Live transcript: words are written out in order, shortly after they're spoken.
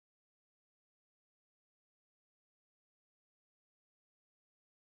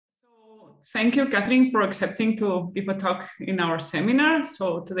thank you, Kathryn, for accepting to give a talk in our seminar.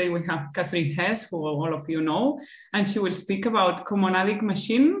 So today we have Kathryn Hess, who all of you know, and she will speak about comonadic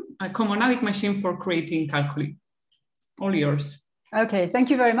machine, a comonadic machine for creating calculi. All yours. Okay, thank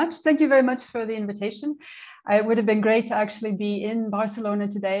you very much. Thank you very much for the invitation. It would have been great to actually be in Barcelona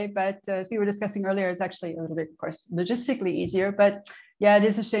today, but as we were discussing earlier, it's actually a little bit, of course, logistically easier. But yeah, it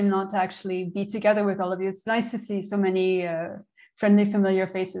is a shame not to actually be together with all of you. It's nice to see so many friendly, familiar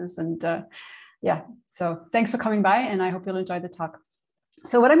faces. And yeah, so thanks for coming by, and I hope you'll enjoy the talk.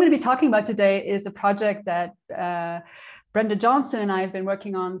 So what I'm going to be talking about today is a project that Brenda Johnson and I have been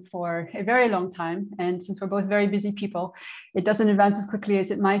working on for a very long time. And since we're both very busy people, it doesn't advance as quickly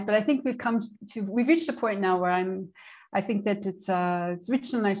as it might. But I think we've reached a point now where I think that it's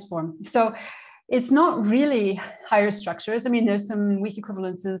reached a nice form. So it's not really higher structures. I mean, there's some weak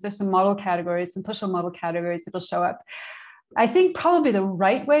equivalences, there's some model categories, some push model categories that will show up. I think probably the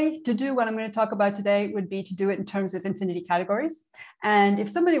right way to do what I'm going to talk about today would be to do it in terms of infinity categories. And if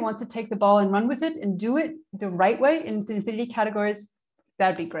somebody wants to take the ball and run with it and do it the right way in the infinity categories,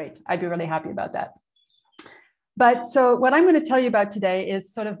 that'd be great. I'd be really happy about that. But so what I'm going to tell you about today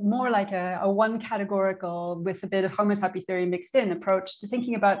is sort of more like a one categorical with a bit of homotopy theory mixed in approach to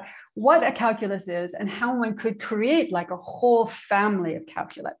thinking about what a calculus is and how one could create like a whole family of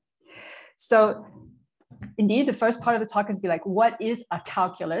calculi. So indeed, the first part of the talk is to be like, what is a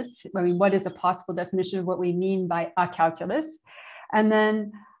calculus? I mean, what is a possible definition of what we mean by a calculus? And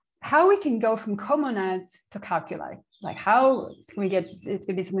then how we can go from comonads to calculi. Like how can we get, it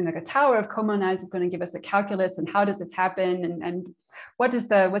could be something like a tower of comonads is going to give us a calculus, and how does this happen? And what's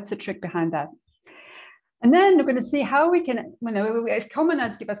the trick behind that? And then we're going to see how we can, if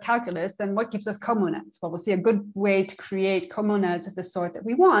comonads give us calculus, then what gives us comonads? Well, we'll see a good way to create comonads of the sort that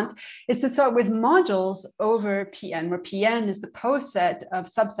we want is to start with modules over Pn, where Pn is the poset of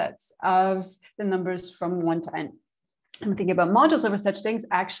subsets of the numbers from 1 to n. And thinking about modules over such things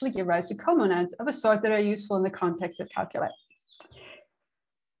actually give rise to comonads of a sort that are useful in the context of calculi.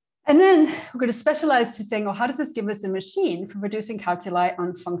 And then we're going to specialize to saying, well, how does this give us a machine for producing calculi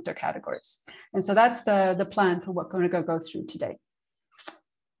on functor categories? And so that's the plan for what we're going to go through today.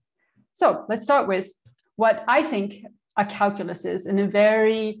 So let's start with what I think a calculus is in a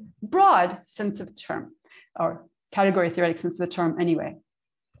very broad sense of the term, or category theoretic sense of the term anyway.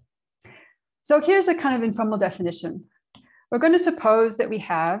 So here's a kind of informal definition. We're going to suppose that we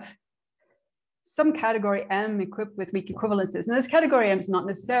have some category M equipped with weak equivalences. And this category M is not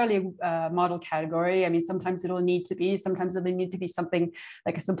necessarily a model category. I mean, sometimes it'll need to be, sometimes it'll need to be something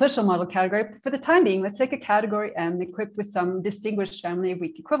like a simplicial model category. But for the time being, let's take a category M equipped with some distinguished family of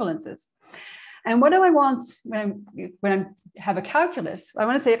weak equivalences. And what do I want when I have a calculus? I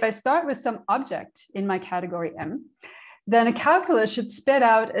want to say if I start with some object in my category M, then a calculus should spit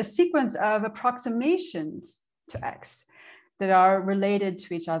out a sequence of approximations to X that are related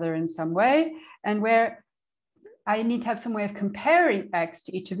to each other in some way, and where I need to have some way of comparing X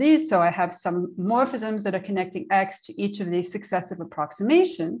to each of these. So I have some morphisms that are connecting X to each of these successive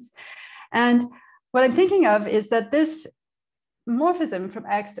approximations. And what I'm thinking of is that this morphism from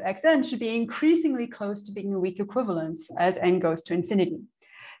X to Xn should be increasingly close to being a weak equivalence as n goes to infinity.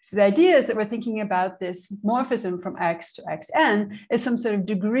 So the idea is that we're thinking about this morphism from X to Xn as some sort of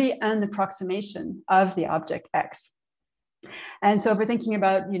degree n approximation of the object X. And so if we're thinking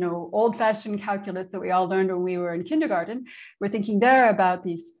about, old-fashioned calculus that we all learned when we were in kindergarten, we're thinking there about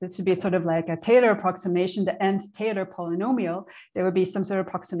these, this would be sort of like a Taylor approximation, the nth Taylor polynomial. There would be some sort of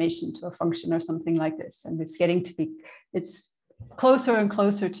approximation to a function or something like this. And it's closer and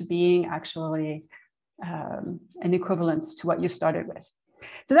closer to being actually an equivalence to what you started with.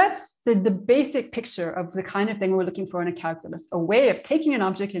 So that's the basic picture of the kind of thing we're looking for in a calculus, a way of taking an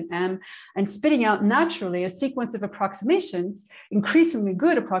object in M and spitting out naturally a sequence of approximations, increasingly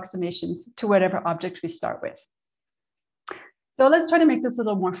good approximations to whatever object we start with. So let's try to make this a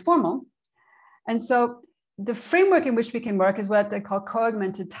little more formal. And so the framework in which we can work is what they call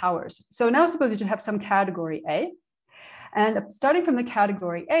co-augmented towers. So now suppose you should have some category A. And starting from the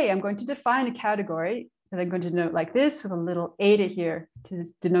category A, I'm going to define a category that I'm going to denote like this with a little eta here to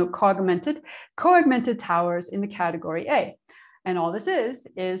denote co-augmented towers in the category A. And all this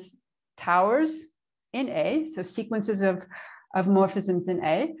is towers in A, so sequences of morphisms in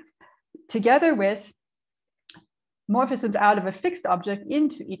A, together with morphisms out of a fixed object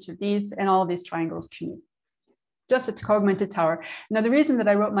into each of these, and all of these triangles commute. Just a co-augmented tower. Now, the reason that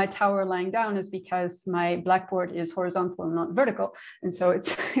I wrote my tower lying down is because my blackboard is horizontal and not vertical. And so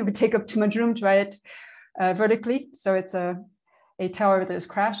it would take up too much room to write it vertically. So it's a tower that has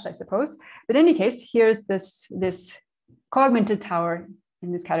crashed, I suppose. But in any case, here's this co-augmented tower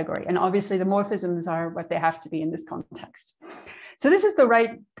in this category. And obviously the morphisms are what they have to be in this context. So this is the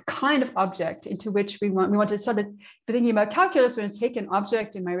right kind of object into which we want to start thinking about calculus. We're going to take an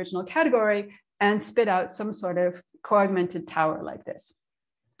object in my original category and spit out some sort of co-augmented tower like this.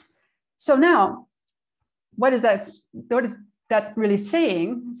 So now, what is that really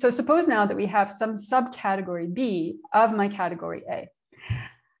saying? So suppose now that we have some subcategory B of my category A.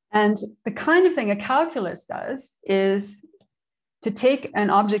 And the kind of thing a calculus does is to take an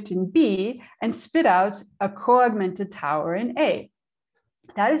object in B and spit out a co-augmented tower in A.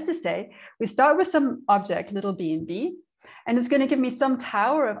 That is to say, we start with some object, little b in B, and it's going to give me some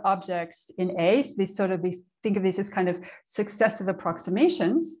tower of objects in A. So think of these as kind of successive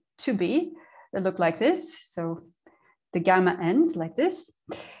approximations to B that look like this. So the gamma ends like this.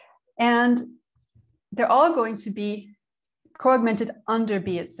 And they're all going to be co-augmented under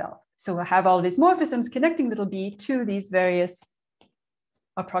B itself. So we'll have all of these morphisms connecting little b to these various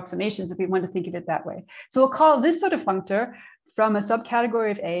approximations, if we want to think of it that way. So we'll call this sort of functor from a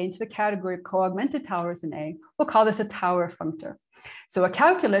subcategory of A into the category of co-augmented towers in A. We'll call this a tower functor. So a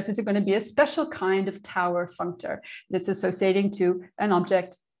calculus is going to be a special kind of tower functor that's associating to an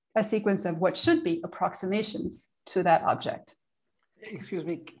object a sequence of what should be approximations to that object. Excuse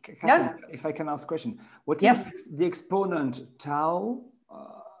me, Kathryn, if I can ask a question. What is the exponent tau?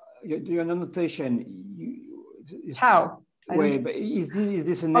 Your notation is tau. Wait, but is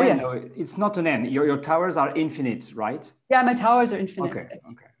this an n? No, it's not an n. Your towers are infinite, right? Yeah, my towers are infinite. Okay.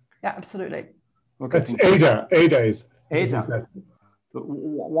 Yeah, absolutely. Okay, that's eta. Eta is. Eta. But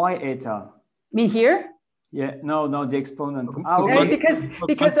why eta? Me here? Yeah, no, the exponent. Okay.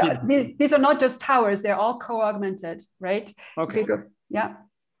 Because these are not just towers; they're all co-augmented, right? Okay. Yeah.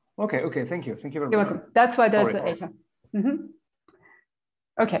 Okay. Thank you very much. You're welcome. That's why there's the eta.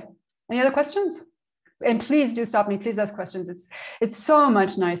 Okay. Any other questions? And please do stop me. Please ask questions. It's so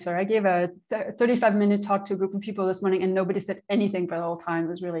much nicer. I gave a 35-minute talk to a group of people this morning, and nobody said anything for the whole time. It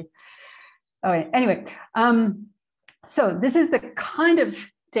was really. Okay. Anyway, so this is the kind of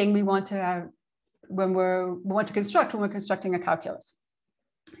thing we want to have when we're constructing a calculus.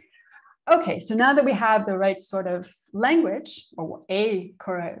 Okay, so now that we have the right sort of language, or a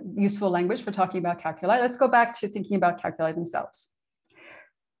correct, useful language for talking about calculi, let's go back to thinking about calculi themselves.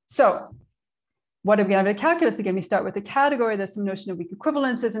 So what are we going to have a calculus? Again, we start with the category. There's some notion of weak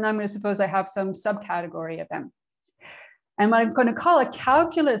equivalences, and I'm going to suppose I have some subcategory of M. And what I'm going to call a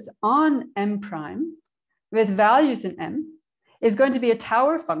calculus on M prime with values in M is going to be a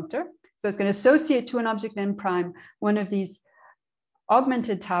tower functor. So it's going to associate to an object M prime one of these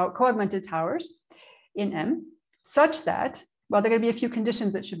co-augmented towers in M, such that, well, there are going to be a few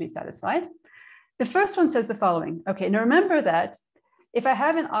conditions that should be satisfied. The first one says the following. Okay, now remember that if I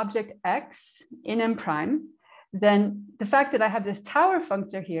have an object X in M prime, then the fact that I have this tower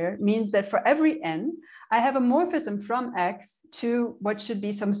functor here means that for every N, I have a morphism from X to what should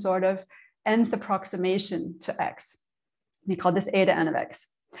be some sort of nth approximation to X. We call this eta n of X.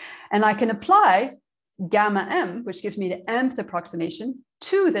 And I can apply gamma M, which gives me the nth approximation,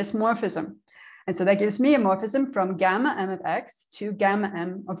 to this morphism. And so that gives me a morphism from gamma M of X to gamma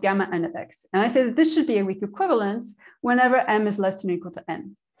M of gamma N of X. And I say that this should be a weak equivalence whenever M is less than or equal to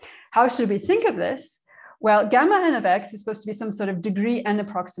N. How should we think of this? Well, gamma N of X is supposed to be some sort of degree N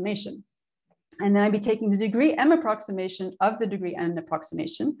approximation. And then I'd be taking the degree M approximation of the degree N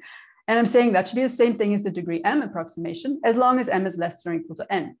approximation. And I'm saying that should be the same thing as the degree M approximation, as long as M is less than or equal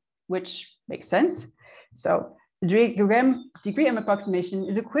to N, which makes sense. So the degree M approximation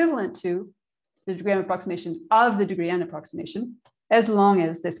is equivalent to the degree M approximation of the degree N approximation, as long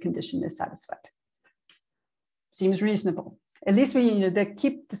as this condition is satisfied. Seems reasonable. At least we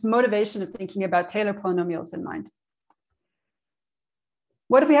keep this motivation of thinking about Taylor polynomials in mind.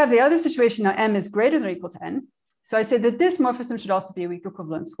 What if we have the other situation now M is greater than or equal to N? So I say that this morphism should also be a weak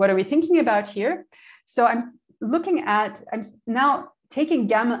equivalence. What are we thinking about here? So I'm now taking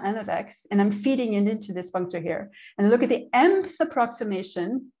gamma N of X and I'm feeding it into this functor here. And look at the mth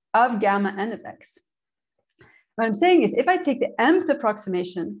approximation of gamma N of X. What I'm saying is if I take the mth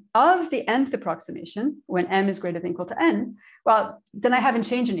approximation of the nth approximation when M is greater than or equal to N, well, then I haven't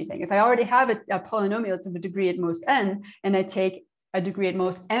changed anything. If I already have a polynomial that's of a degree at most N, and I take a degree at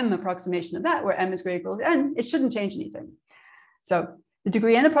most M approximation of that, where M is greater or equal to N, it shouldn't change anything. So the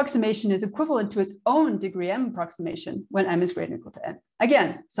degree N approximation is equivalent to its own degree M approximation when M is greater or equal to N.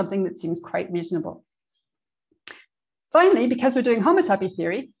 Again, something that seems quite reasonable. Finally, because we're doing homotopy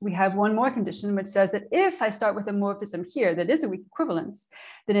theory, we have one more condition which says that if I start with a morphism here that is a weak equivalence,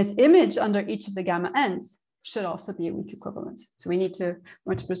 then its image under each of the gamma n's should also be a weak equivalence. So we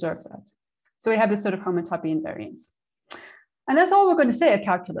want to preserve that. So we have this sort of homotopy invariance. And that's all we're going to say a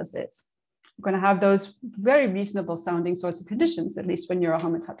calculus is. We're going to have those very reasonable sounding sorts of conditions, at least when you're a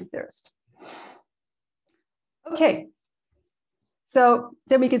homotopy theorist. Okay. So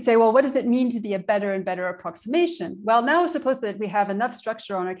then we could say, well, what does it mean to be a better and better approximation? Well, now suppose that we have enough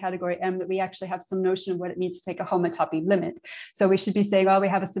structure on our category M that we actually have some notion of what it means to take a homotopy limit. So we should be saying, well, we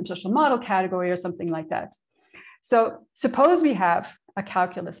have a simplicial model category or something like that. So suppose we have a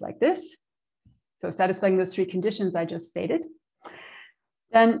calculus like this, so satisfying those three conditions I just stated.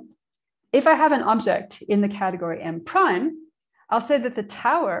 Then if I have an object in the category M prime, I'll say that the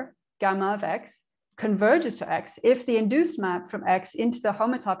tower gamma of X converges to X if the induced map from X into the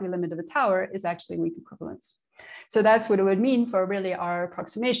homotopy limit of the tower is actually weak equivalence. So that's what it would mean for really our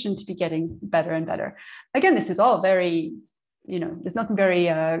approximation to be getting better and better. Again, this is all very, there's nothing very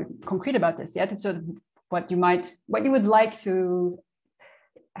concrete about this yet. It's sort of what you would like to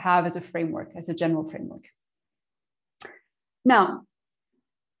have as a framework, as a general framework. Now,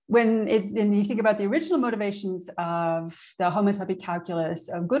 when you think about the original motivations of the homotopy calculus,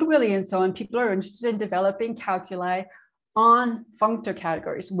 of Goodwillie and so on, people are interested in developing calculi on functor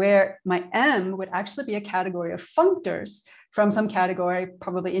categories, where my M would actually be a category of functors from some category,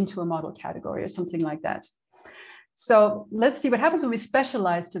 probably into a model category or something like that. So let's see what happens when we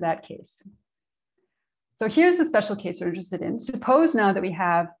specialize to that case. So here's the special case we're interested in. Suppose now that we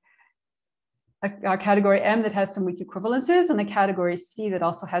have a category M that has some weak equivalences and a category C that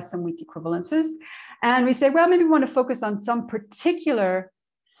also has some weak equivalences. And we say, well, maybe we want to focus on some particular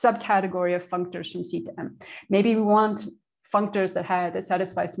subcategory of functors from C to M. Maybe we want functors that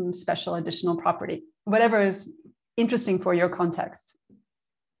satisfy some special additional property, whatever is interesting for your context.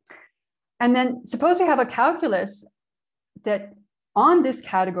 And then suppose we have a calculus that on this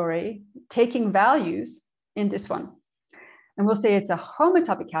category, taking values in this one. And we'll say it's a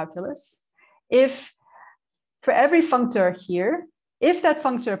homotopy calculus. If for every functor here, if that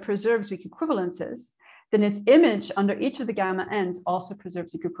functor preserves weak equivalences, then its image under each of the gamma n's also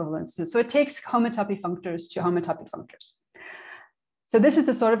preserves weak equivalences. So it takes homotopy functors to homotopy functors. So this is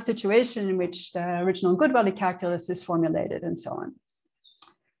the sort of situation in which the original Goodwillie calculus is formulated and so on.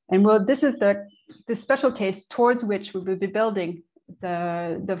 And this is the special case towards which we will be building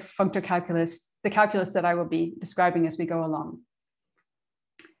the functor calculus, the calculus that I will be describing as we go along.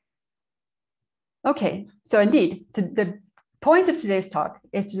 Okay, so indeed, the point of today's talk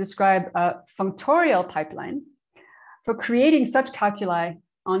is to describe a functorial pipeline for creating such calculi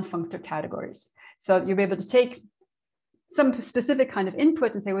on functor categories. So you'll be able to take some specific kind of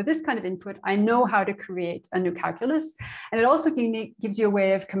input and say, with this kind of input, I know how to create a new calculus. And it also gives you a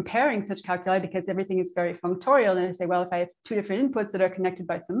way of comparing such calculi because everything is very functorial. And I say, well, if I have two different inputs that are connected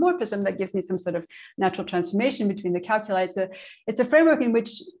by some morphism, that gives me some sort of natural transformation between the calculi. It's a framework in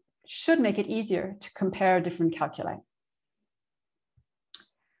which should make it easier to compare different calculi.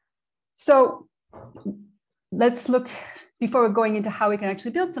 So let's look, before we're going into how we can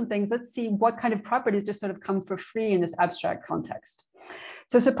actually build some things, let's see what kind of properties just sort of come for free in this abstract context.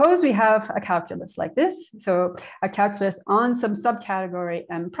 So suppose we have a calculus like this. So a calculus on some subcategory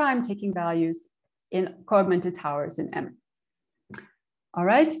M prime taking values in co-augmented towers in M. All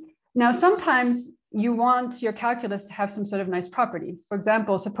right. Now, sometimes you want your calculus to have some sort of nice property. For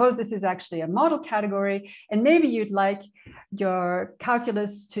example, suppose this is actually a model category, and maybe you'd like your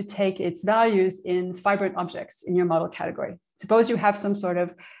calculus to take its values in fibrant objects in your model category. Suppose you have some sort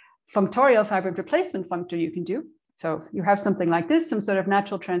of functorial fibrant replacement functor you can do. So you have something like this, some sort of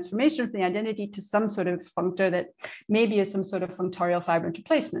natural transformation of the identity to some sort of functor that maybe is some sort of functorial fibrant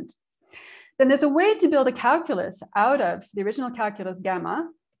replacement. Then there's a way to build a calculus out of the original calculus gamma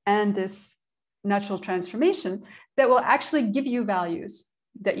and this natural transformation that will actually give you values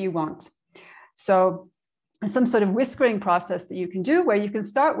that you want. So some sort of whiskering process that you can do where you can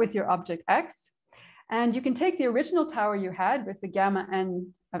start with your object X, and you can take the original tower you had with the gamma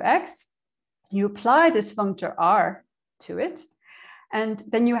n of X, you apply this functor R to it, and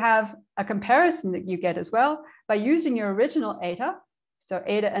then you have a comparison that you get as well by using your original eta. So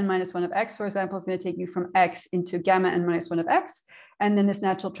eta n minus 1 of X, for example, is going to take you from X into gamma n minus 1 of X. And then this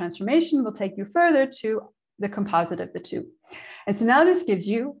natural transformation will take you further to the composite of the two. And so now this gives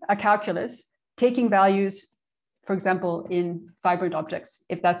you a calculus taking values, for example, in fibrant objects,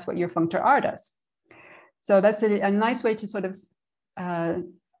 if that's what your functor R does. So that's a nice way to sort of,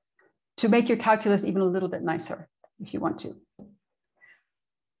 to make your calculus even a little bit nicer, if you want to.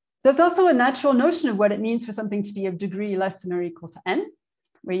 There's also a natural notion of what it means for something to be of degree less than or equal to n,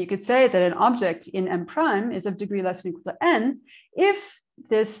 where you could say that an object in M prime is of degree less than or equal to n if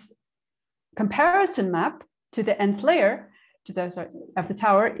this comparison map to the nth layer of the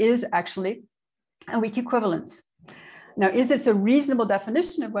tower is actually a weak equivalence. Now, is this a reasonable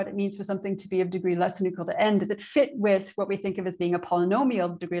definition of what it means for something to be of degree less than or equal to n? Does it fit with what we think of as being a polynomial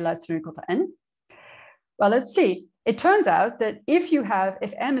of degree less than or equal to n? Well, let's see. It turns out that if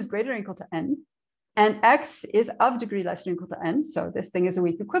m is greater than or equal to n, and x is of degree less than or equal to n, so this thing is a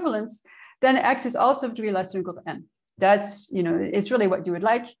weak equivalence, then x is also of degree less than or equal to n. That's, it's really what you would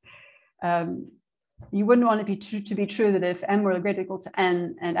like. You wouldn't want it to be true that if m were greater than or equal to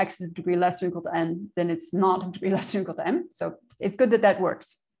n and x is of degree less than or equal to n, then it's not of degree less than or equal to m. So it's good that that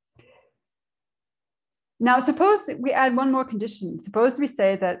works. Now, suppose we add one more condition. Suppose we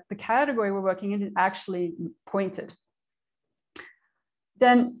say that the category we're working in is actually pointed.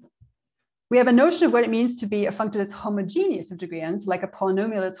 Then we have a notion of what it means to be a function that's homogeneous of degree n, so like a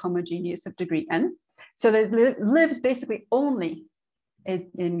polynomial that's homogeneous of degree n. So that it lives basically only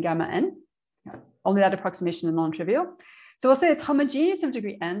in gamma n. Only that approximation is non-trivial. So we'll say it's homogeneous of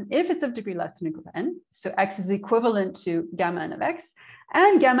degree n if it's of degree less than or equal to n. So x is equivalent to gamma n of x,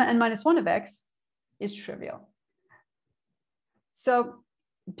 and gamma n minus 1 of x is trivial. So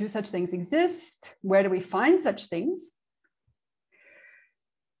do such things exist? Where do we find such things?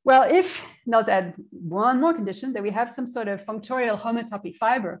 Well, now let's add one more condition, that we have some sort of functorial homotopy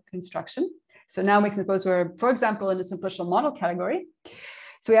fiber construction. So now we can suppose we're, for example, in a simplicial model category.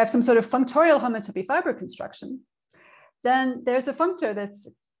 So we have some sort of functorial homotopy fiber construction. Then there's a functor that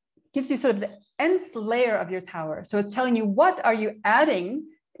gives you sort of the nth layer of your tower. So it's telling you what are you adding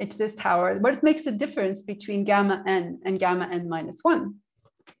into this tower, what makes the difference between gamma n and gamma n minus 1.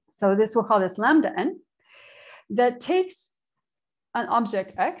 So this, we'll call this lambda n, that takes an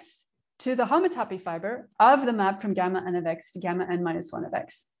object x to the homotopy fiber of the map from gamma n of x to gamma n minus 1 of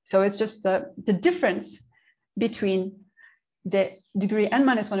x. So it's just the difference between the degree n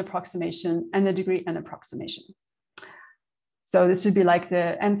minus 1 approximation and the degree n approximation. So this would be like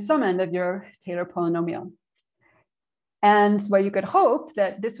the nth sum end of your Taylor polynomial. And where you could hope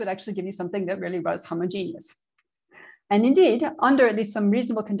that this would actually give you something that really was homogeneous. And indeed, under at least some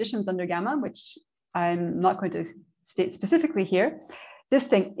reasonable conditions under gamma, which I'm not going to state specifically here, this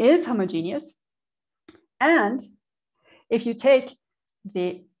thing is homogeneous. And if you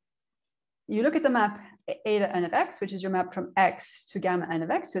look at the map eta n of x, which is your map from x to gamma n of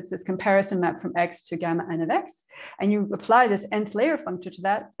x. So it's this comparison map from x to gamma n of x. And you apply this nth layer functor to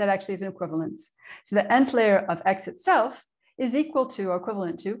that actually is an equivalence. So the nth layer of x itself is equal to or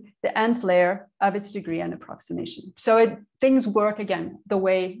equivalent to the nth layer of its degree n approximation. So things work again the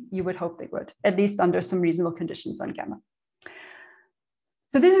way you would hope they would, at least under some reasonable conditions on gamma.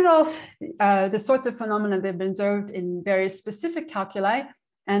 So this is all the sorts of phenomena that have been observed in various specific calculi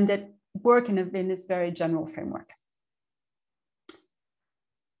and that work in this very general framework.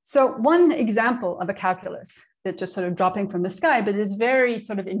 So one example of a calculus that just sort of dropping from the sky, but is very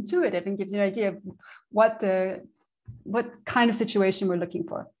sort of intuitive and gives you an idea of what kind of situation we're looking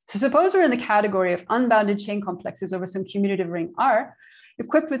for. So suppose we're in the category of unbounded chain complexes over some commutative ring R,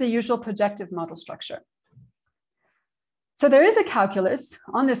 equipped with the usual projective model structure. So there is a calculus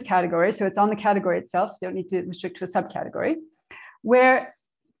on this category, so it's on the category itself, you don't need to restrict to a subcategory, where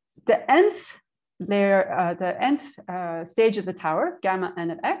the nth layer, the nth stage of the tower, gamma n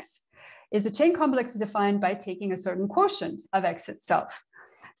of x, is a chain complex defined by taking a certain quotient of x itself.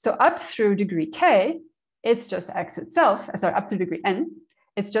 So up through degree k, it's just x itself, sorry, up through degree n,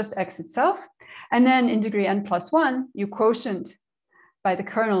 it's just x itself. And then in degree n plus 1, you quotient by the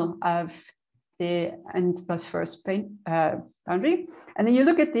kernel of the n plus first boundary. And then you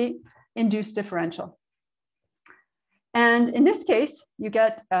look at the induced differential. And in this case, you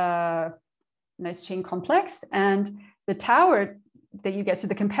get a nice chain complex, and the tower that you get, so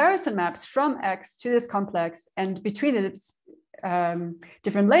the comparison maps from X to this complex, and between its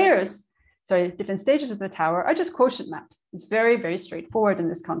different layers, sorry, different stages of the tower are just quotient maps. It's very, very straightforward in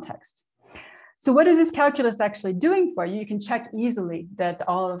this context. So what is this calculus actually doing for you? You can check easily that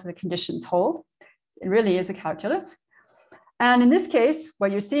all of the conditions hold. It really is a calculus. And in this case,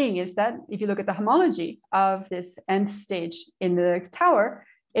 what you're seeing is that if you look at the homology of this nth stage in the tower,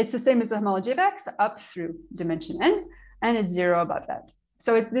 it's the same as the homology of X up through dimension n, and it's 0 above that.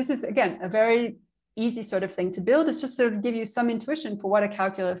 So this is, again, a very easy sort of thing to build. It's just sort of give you some intuition for what a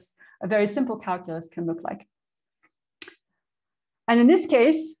calculus, a very simple calculus can look like. And in this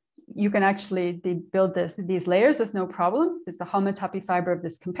case, you can actually build these layers with no problem. There's the homotopy fiber of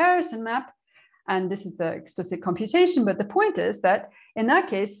this comparison map. And this is the explicit computation, but the point is that in that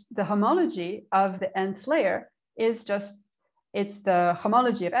case, the homology of the nth layer is just, it's the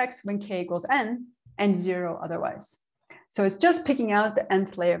homology of X when k equals n and 0 otherwise. So it's just picking out the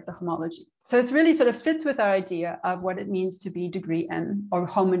nth layer of the homology. So it's really sort of fits with our idea of what it means to be degree n or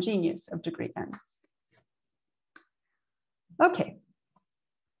homogeneous of degree n. Okay.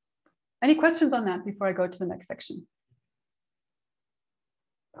 Any questions on that before I go to the next section?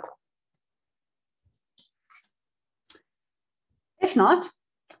 If not,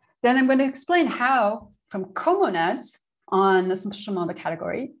 then I'm going to explain how from comonads on the simplicial model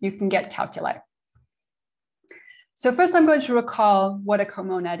category, you can get calculi. So first I'm going to recall what a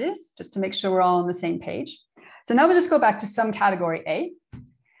comonad is, just to make sure we're all on the same page. So now we'll just go back to some category A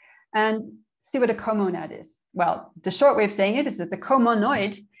and see what a comonad is. Well, the short way of saying it is that the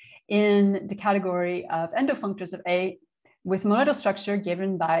comonoid in the category of endofunctors of A with monoidal structure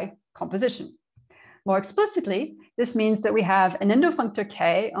given by composition. More explicitly, this means that we have an endofunctor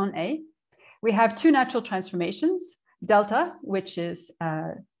K on A. We have two natural transformations, delta, which is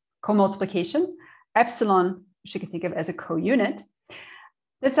co-multiplication, epsilon, which you can think of as a co-unit,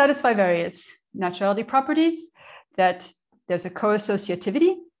 that satisfy various naturality properties, that there's a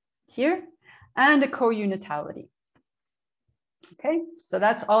co-associativity here, and a co-unitality. Okay, so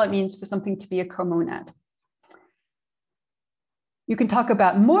that's all it means for something to be a comonad. You can talk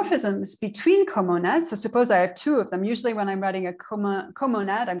about morphisms between comonads. So suppose I have two of them. Usually when I'm writing a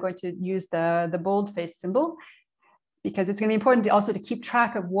comonad, I'm going to use the boldface symbol because it's going to be important also to keep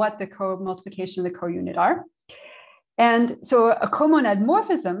track of what the co-multiplication and the co-unit are. And so a comonad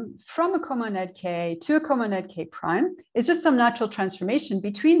morphism from a comonad K to a comonad K prime is just some natural transformation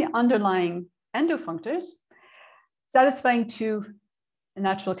between the underlying endofunctors, satisfying two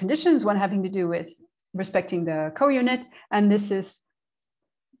natural conditions, one having to do with respecting the co-unit, and this is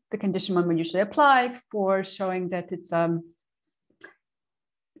the condition one would usually apply for showing that it's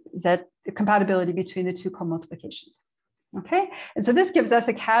that the compatibility between the two co-multiplications. Okay, and so this gives us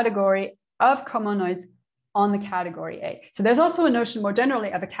a category of comonoids on the category A. So there's also a notion more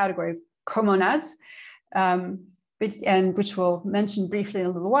generally of a category of comonads, and which we'll mention briefly in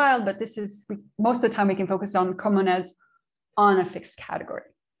a little while, but this is, most of the time we can focus on comonads on a fixed category.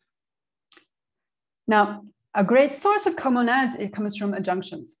 Now, a great source of comonads, it comes from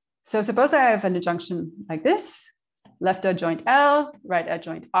adjunctions. So suppose I have an adjunction like this, left adjoint L, right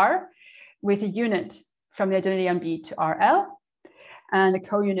adjoint R, with a unit from the identity on B to RL, and a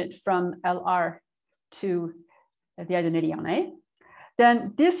co-unit from LR to the identity on A.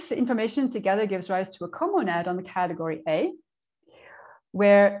 Then this information together gives rise to a comonad on the category A,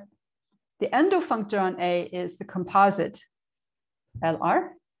 where the endofunctor on A is the composite LR.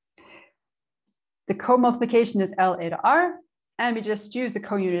 The co-multiplication is LA to R, and we just use the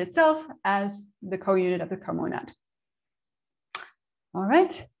co-unit itself as the co-unit of the comonad. All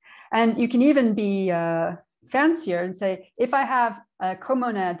right, and you can even be fancier and say, if I have a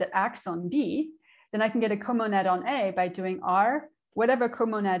comonad that acts on B, then I can get a comonad on A by doing R, whatever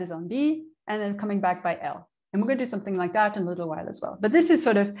comonad is on B, and then coming back by L. And we're going to do something like that in a little while as well. But this is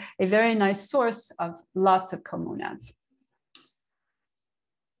sort of a very nice source of lots of comonads.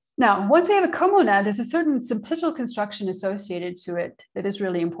 Now, once we have a comonad, there's a certain simplicial construction associated to it that is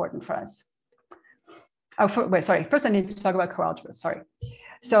really important for us. Oh, first I need to talk about coalgebras, sorry.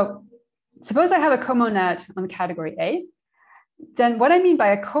 So suppose I have a comonad on category A, then what I mean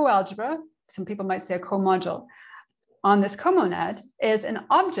by a coalgebra, some people might say a comodule, on this comonad is an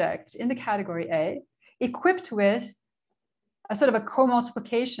object in the category A equipped with a sort of a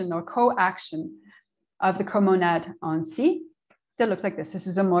co-multiplication or co-action of the comonad on C. That looks like this. This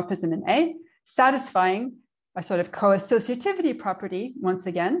is a morphism in A, satisfying a sort of co-associativity property, once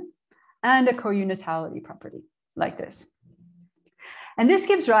again, and a co-unitality property, like this. And this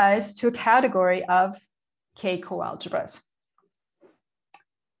gives rise to a category of K coalgebras.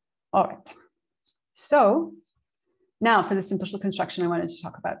 All right. So now for the simplicial construction I wanted to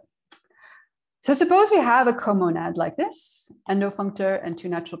talk about. So suppose we have a comonad like this, endofunctor and two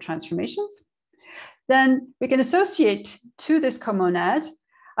natural transformations. Then we can associate to this comonad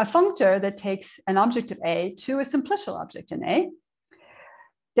a functor that takes an object of A to a simplicial object in A,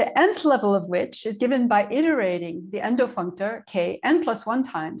 the nth level of which is given by iterating the endofunctor K n+1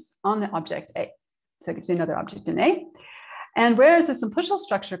 times on the object A. So it gives you another object in A. And where is the simplicial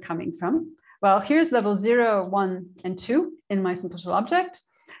structure coming from? Well, here's level 0, 1, and 2 in my simplicial object.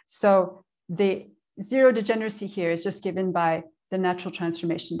 So the zero degeneracy here is just given by the natural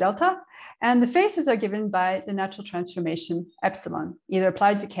transformation delta. And the faces are given by the natural transformation epsilon, either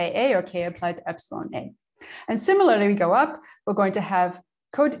applied to Ka or K applied to epsilon A. And similarly, we go up, we're going to have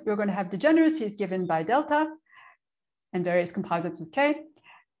degeneracies given by delta and various composites with K,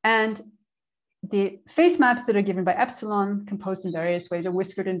 and the face maps that are given by epsilon composed in various ways or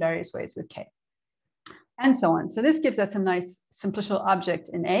whiskered in various ways with K, and so on. So this gives us a nice simplicial object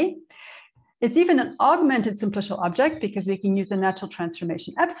in A. It's even an augmented simplicial object because we can use a natural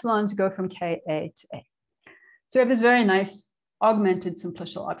transformation epsilon to go from Ka to A. So we have this very nice augmented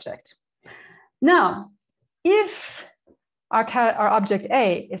simplicial object. Now, if our object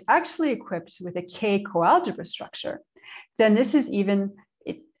A is actually equipped with a K coalgebra structure, then this is even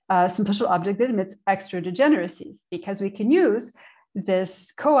a simplicial object that emits extra degeneracies, because we can use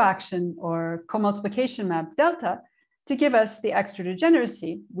this coaction or co-multiplication map delta to give us the extra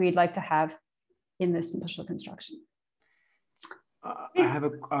degeneracy we'd like to have in this simplicial construction. I have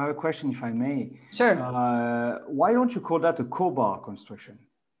a question, if I may. Sure. Why don't you call that a co-bar construction?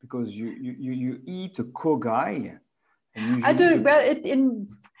 Because you eat a co-guy. I do, well,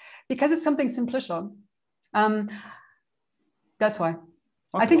 because it's something simplicial. That's why.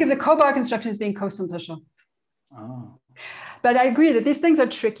 Okay. I think of the co-bar construction as being co-simplicial. Oh. But I agree that these things are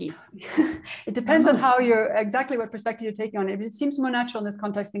tricky. It depends on how you're, exactly what perspective you're taking on it. It seems more natural in this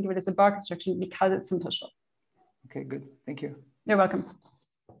context, think of it as a bar construction because it's simplicial. Okay, good. Thank you. You're welcome.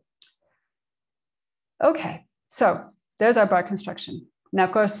 Okay, so there's our bar construction. Now,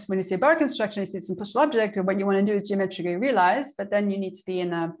 of course, when you say bar construction, you see a simplicial object, and what you want to do is geometrically realize, but then you need to be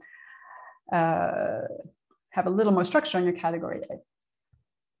in a, have a little more structure on your category A.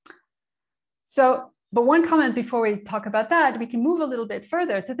 So, but one comment before we talk about that, we can move a little bit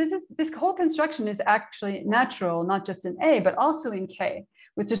further. So this whole construction is actually natural, not just in A, but also in K,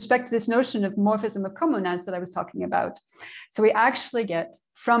 with respect to this notion of morphism of comonads that I was talking about. So we actually get,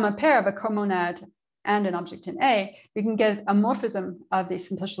 from a pair of a comonad and an object in A, we can get a morphism of these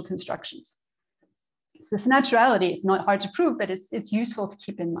simplicial constructions. So this naturality is not hard to prove, but it's useful to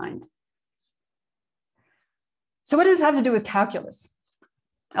keep in mind. So what does this have to do with calculus?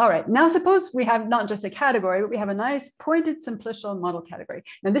 All right, now suppose we have not just a category, but we have a nice pointed simplicial model category.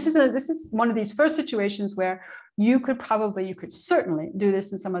 Now this is one of these first situations where you could certainly do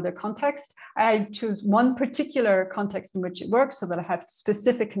this in some other context. I choose one particular context in which it works so that I have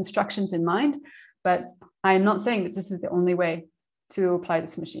specific constructions in mind, but I am not saying that this is the only way to apply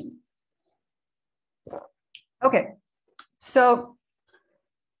this machine. Okay, so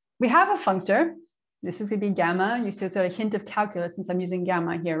we have a functor. This is going to be gamma. You see sort of a hint of calculus since I'm using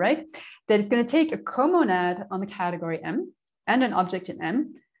gamma here, right? That is going to take a comonad on the category M and an object in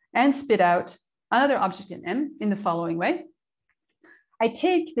M and spit out another object in M in the following way. I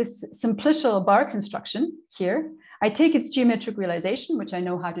take this simplicial bar construction here. I take its geometric realization, which I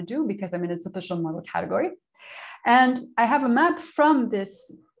know how to do because I'm in a simplicial model category. And I have a map from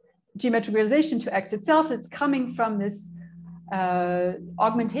this geometric realization to X itself that's coming from this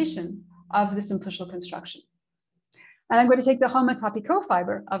augmentation of the simplicial construction. And I'm going to take the homotopy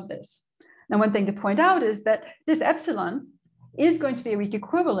cofiber of this. Now, one thing to point out is that this epsilon is going to be a weak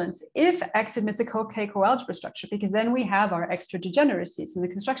equivalence if X admits a K coalgebra structure, because then we have our extra degeneracies in the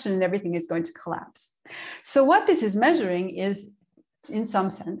construction and everything is going to collapse. So what this is measuring is, in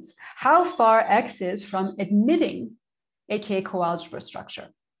some sense, how far X is from admitting a K coalgebra structure.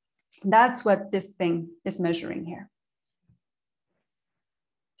 That's what this thing is measuring here.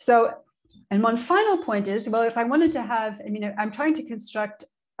 So, and one final point is, well, if I wanted to have, I'm trying to construct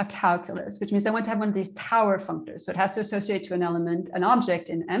a calculus, which means I want to have one of these tower functors. So it has to associate to an element, an object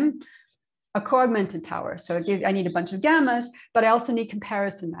in M, a co-augmented tower. So I need a bunch of gammas, but I also need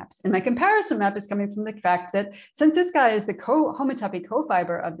comparison maps. And my comparison map is coming from the fact that since this guy is the homotopy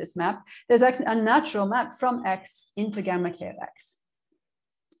cofiber of this map, there's a natural map from X into gamma K of X.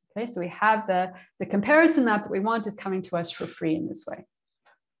 Okay, so we have the comparison map that we want is coming to us for free in this way.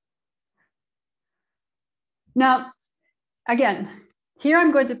 Now, again, here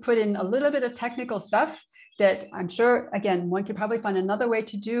I'm going to put in a little bit of technical stuff that I'm sure, again, one could probably find another way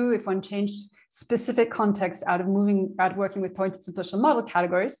to do if one changed specific context out of working with pointed simplicial model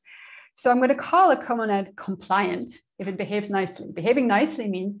categories. So I'm going to call a comonad compliant if it behaves nicely. Behaving nicely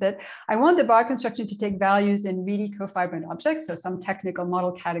means that I want the bar construction to take values in really cofibrant objects, so some technical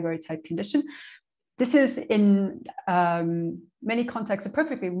model category type condition. This is in many contexts a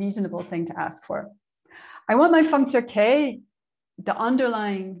perfectly reasonable thing to ask for. I want my functor K, the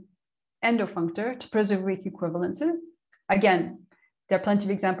underlying endofunctor, to preserve weak equivalences. Again, there are plenty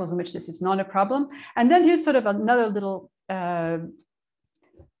of examples in which this is not a problem. And then here's sort of another little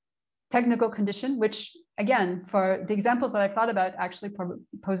technical condition, which again, for the examples that I've thought about actually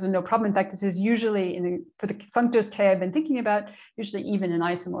poses no problem. In fact, this is usually, for the functors K I've been thinking about, usually even an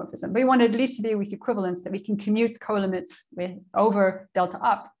isomorphism. We want it at least to be a weak equivalence that we can commute co-limits over delta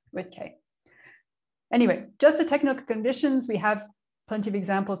up with K. Anyway, just the technical conditions, we have plenty of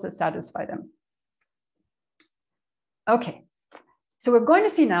examples that satisfy them. Okay, so we're going to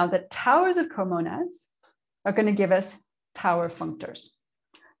see now that towers of comonads are going to give us tower functors.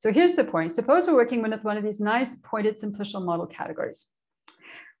 So here's the point. Suppose we're working with one of these nice pointed simplicial model categories.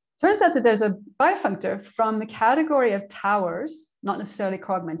 Turns out that there's a bifunctor from the category of towers, not necessarily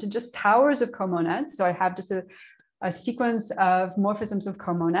co-augmented, just towers of comonads. So I have just a sequence of morphisms of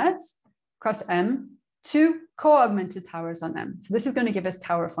comonads across M to co-augmented towers on M. So this is going to give us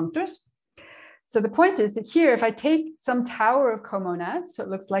tower functors. So the point is that here, if I take some tower of comonads, so it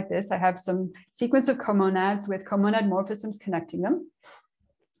looks like this, I have some sequence of comonads with comonad morphisms connecting them.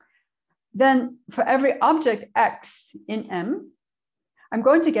 Then for every object X in M, I'm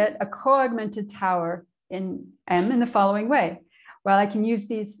going to get a co-augmented tower in M in the following way. Well, I can use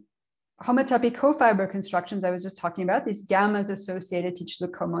these homotopy cofiber constructions I was just talking about, these gammas associated to each of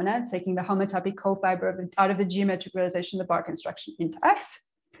the comonads, taking the homotopy cofiber out of the geometric realization of the bar construction into X.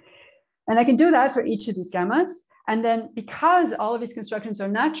 And I can do that for each of these gammas. And then because all of these constructions are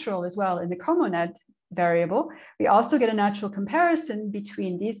natural as well in the comonad variable, we also get a natural comparison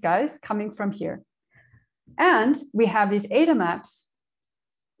between these guys coming from here. And we have these eta maps,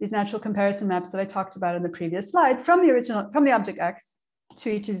 these natural comparison maps that I talked about in the previous slide from the object X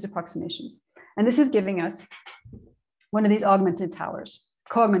to each of these approximations. And this is giving us one of these augmented towers,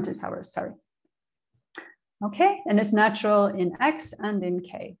 co-augmented towers, sorry. Okay, and it's natural in X and in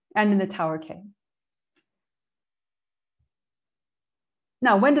K, and in the tower K.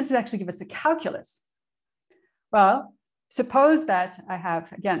 Now, when does this actually give us a calculus? Well, suppose that I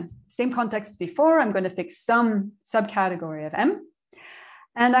have, again, same context as before, I'm going to fix some subcategory of M,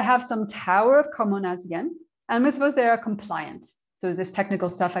 and I have some tower of comonads again, and we suppose they are compliant. So this technical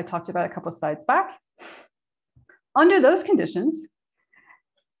stuff I talked about a couple of slides back. Under those conditions,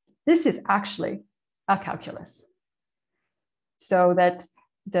 this is actually a calculus. So that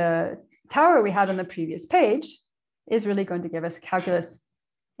the tower we had on the previous page is really going to give us a calculus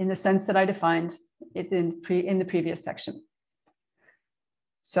in the sense that I defined it in the previous section.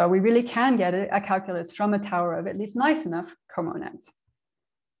 So we really can get a calculus from a tower of at least nice enough comonads.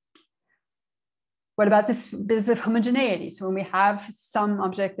 What about this business of homogeneity? So when we have some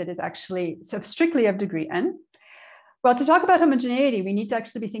object that is actually strictly of degree n, well, to talk about homogeneity, we need to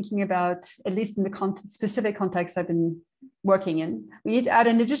actually be thinking about, at least in the specific context I've been working in, we need to add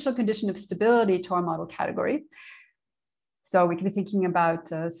an additional condition of stability to our model category. So we can be thinking about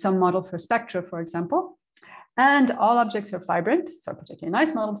some model for spectra, for example, and all objects are fibrant, so a particularly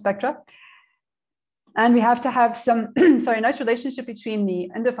nice model of spectra. And we have to have some, nice relationship between the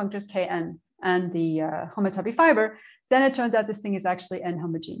endofunctors Kn and the homotopy fiber. Then it turns out this thing is actually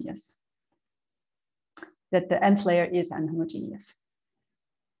n-homogeneous, that the nth layer is n-homogeneous.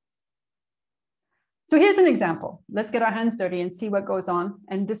 So here's an example. Let's get our hands dirty and see what goes on.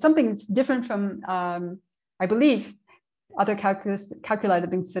 And there's something that's different from, I believe, other calculi that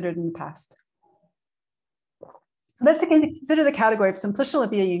have been considered in the past. So let's consider the category of simplicial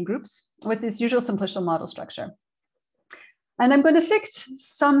abelian groups with this usual simplicial model structure. And I'm going to fix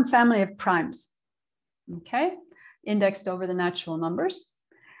some family of primes, okay, indexed over the natural numbers.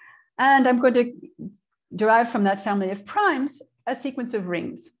 And I'm going to derive from that family of primes a sequence of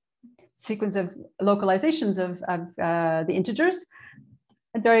rings, sequence of localizations of the integers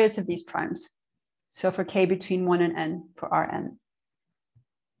and various of these primes. So for k between 1 and n for Rn.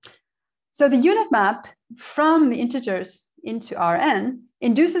 So the unit map from the integers into Rn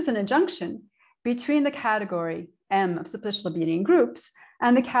induces an adjunction between the category M of simplicial abelian groups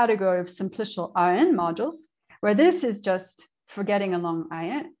and the category of simplicial Rn modules, where this is just for getting along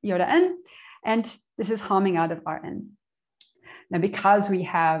iota n, and this is harming out of Rn. Now, because we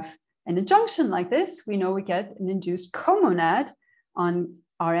have an adjunction like this, we know we get an induced comonad on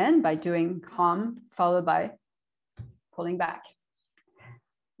Rn by doing harm followed by pulling back.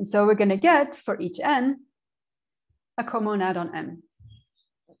 And so we're going to get for each n a comonad on M.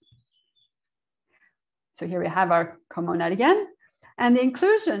 So here we have our comonad again, and the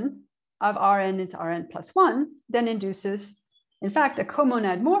inclusion of Rn into Rn plus 1 then induces, in fact, a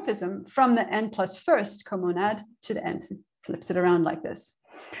comonad morphism from the n plus first comonad to the nth, flips it around like this.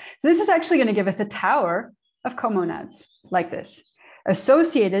 So this is actually going to give us a tower of comonads like this,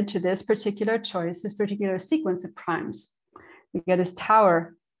 associated to this particular choice, this particular sequence of primes. We get this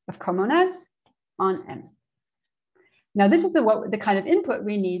tower of comonads on M. Now, this is the kind of input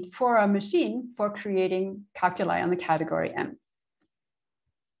we need for our machine for creating calculi on the category M.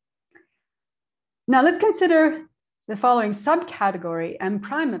 Now, let's consider the following subcategory M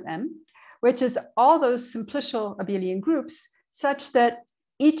prime of M, which is all those simplicial abelian groups such that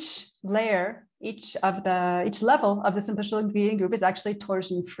each layer, each level of the simplicial abelian group is actually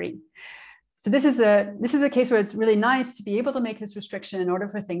torsion free. So this is a case where it's really nice to be able to make this restriction in order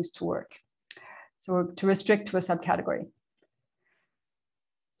for things to work. So to restrict to a subcategory.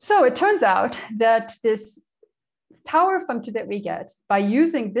 So it turns out that this tower functor that we get by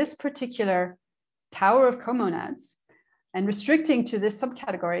using this particular tower of comonads and restricting to this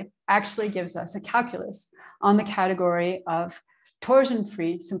subcategory actually gives us a calculus on the category of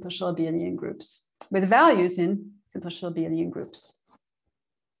torsion-free simplicial abelian groups with values in simplicial abelian groups.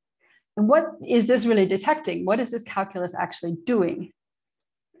 And what is this really detecting? What is this calculus actually doing?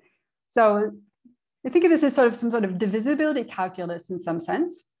 So I think of this as sort of some sort of divisibility calculus in some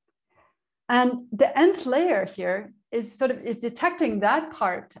sense. And the nth layer here is detecting that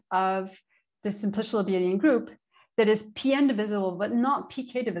part of the simplicial abelian group that is Pn divisible, but not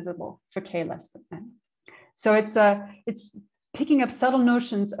Pk divisible for k less than n. So it's picking up subtle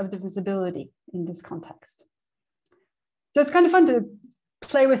notions of divisibility in this context. So it's kind of fun to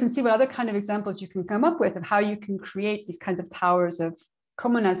play with and see what other kind of examples you can come up with of how you can create these kinds of towers of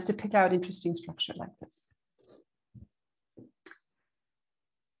comonads to pick out interesting structure like this.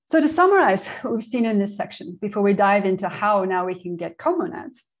 So to summarize what we've seen in this section, before we dive into how now we can get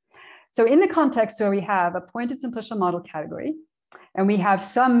comonads. So in the context where we have a pointed simplicial model category, and we have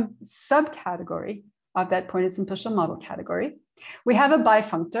some subcategory of that pointed simplicial model category, we have a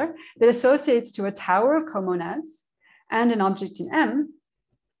bifunctor that associates to a tower of comonads and an object in M,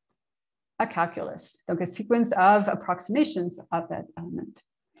 a calculus, like a sequence of approximations of that element.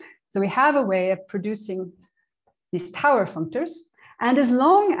 So we have a way of producing these tower functors. And as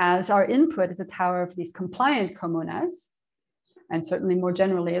long as our input is a tower of these compliant comonads, and certainly more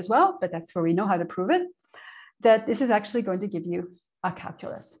generally as well, but that's where we know how to prove it, that this is actually going to give you a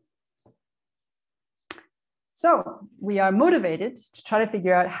calculus. So we are motivated to try to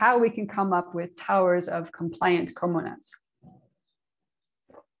figure out how we can come up with towers of compliant comonads.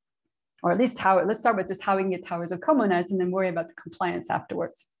 Or at least how, let's start with just how we can get towers of comonads and then worry about the compliance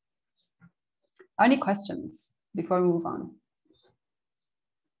afterwards. Any questions before we move on?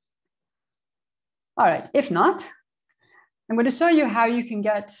 All right, if not, I'm going to show you how you can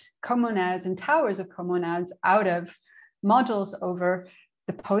get comonads and towers of comonads out of modules over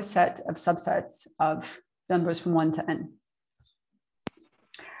the post set of subsets of numbers from 1 to n.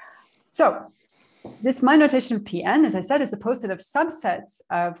 So my notation of Pn, as I said, is a post set of subsets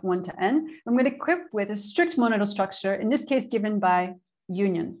of 1 to n. I'm going to equip with a strict monodal structure, in this case given by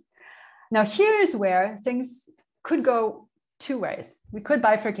union. Now here's where things could go two ways. We could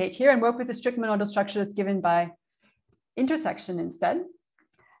bifurcate here and work with a strict monodal structure that's given by intersection instead.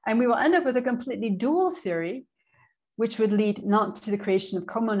 And we will end up with a completely dual theory, which would lead not to the creation of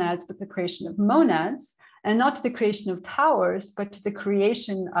comonads, but the creation of monads, and not to the creation of towers, but to the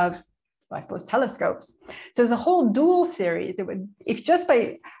creation of, well, I suppose, telescopes. So there's a whole dual theory that would, if just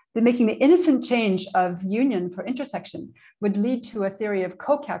by making the innocent change of union for intersection, would lead to a theory of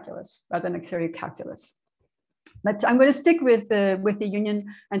co-calculus rather than a theory of calculus. But I'm going to stick with the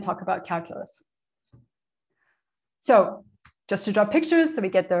union and talk about calculus. So just to draw pictures so we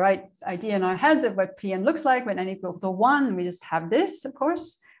get the right idea in our heads of what Pn looks like when n equals to 1, we just have this, of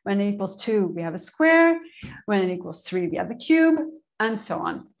course. When n equals 2, we have a square. When n equals 3, we have a cube, and so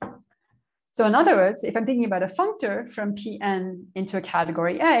on. So in other words, if I'm thinking about a functor from Pn into a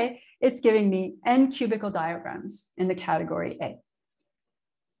category A, it's giving me n cubical diagrams in the category A.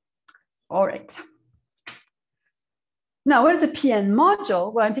 All right. Now, what is a Pn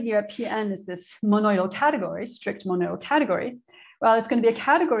module? Well, I'm thinking about Pn as this monoidal category, strict monoidal category. Well, it's going to be a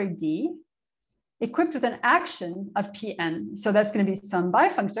category D equipped with an action of Pn. So that's going to be some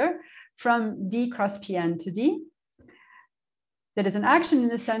bifunctor from D cross Pn to D. That is an action in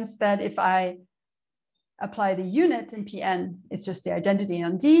the sense that if I apply the unit in Pn, it's just the identity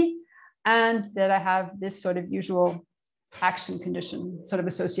on D, and that I have this sort of usual action condition, sort of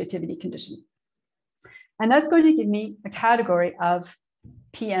associativity condition. And that's going to give me a category of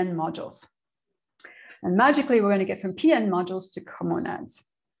Pn modules. And magically, we're going to get from Pn modules to comonads.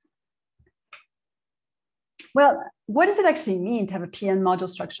 Well, what does it actually mean to have a Pn module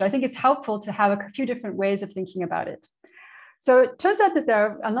structure? I think it's helpful to have a few different ways of thinking about it. So it turns out that there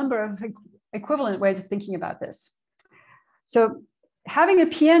are a number of equivalent ways of thinking about this. So having a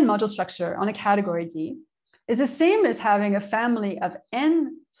Pn module structure on a category D is the same as having a family of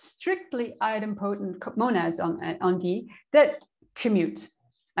n strictly idempotent monads on D that commute.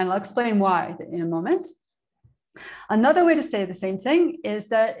 And I'll explain why in a moment. Another way to say the same thing is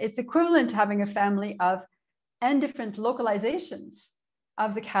that it's equivalent to having a family of n different localizations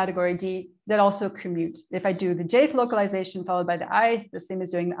of the category D that also commute. If I do the jth localization followed by the ith, the same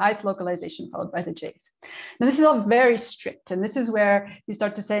as doing the ith localization followed by the jth. Now, this is all very strict. And this is where you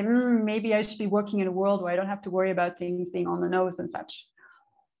start to say, maybe I should be working in a world where I don't have to worry about things being on the nose and such.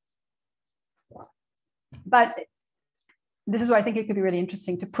 But this is why I think it could be really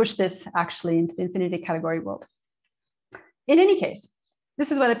interesting to push this actually into the infinity category world. In any case,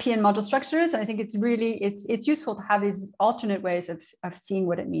 this is what a PN module structure is. And I think it's really, it's useful to have these alternate ways of seeing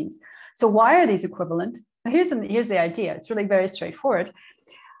what it means. So why are these equivalent? Now here's the idea. It's really very straightforward.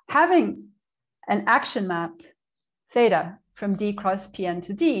 Having an action map theta from D cross Pn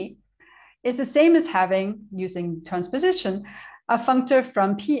to D is the same as having, using transposition, a functor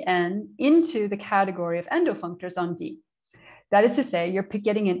from Pn into the category of endofunctors on D. That is to say, you're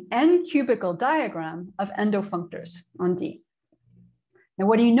getting an n-cubical diagram of endofunctors on D. Now,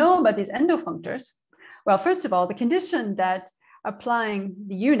 what do you know about these endofunctors? Well, first of all, the condition that applying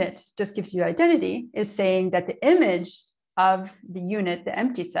the unit just gives you identity is saying that the image of the unit, the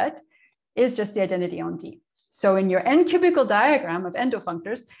empty set, is just the identity on D. So in your n-cubical diagram of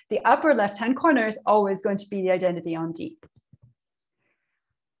endofunctors, the upper left-hand corner is always going to be the identity on D.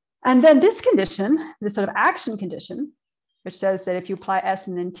 And then this condition, this sort of action condition, which says that if you apply S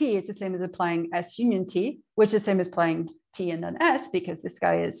and then T, it's the same as applying S union T, which is the same as applying T and then S, because this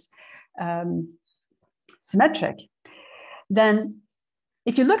guy is symmetric. Then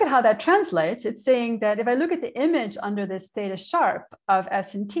if you look at how that translates, it's saying that if I look at the image under this theta sharp of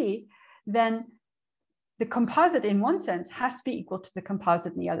S and T, then the composite in one sense has to be equal to the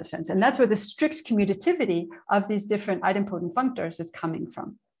composite in the other sense. And that's where the strict commutativity of these different idempotent functors is coming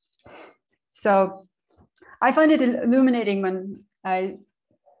from. So I find it illuminating when I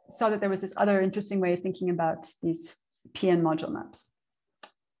saw that there was this other interesting way of thinking about these PN module maps.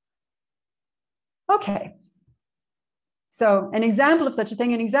 Okay. So an example of such a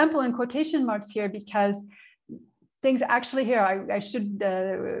thing, an example in quotation marks here, because things actually here,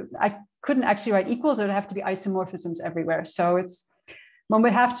 I couldn't actually write equals, or it would have to be isomorphisms everywhere. So one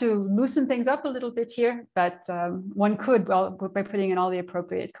would have to loosen things up a little bit here, but one could, well, by putting in all the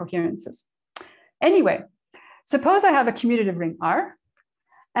appropriate coherences. Anyway, suppose I have a commutative ring R,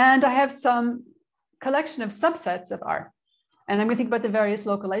 and I have some collection of subsets of R. And I'm going to think about the various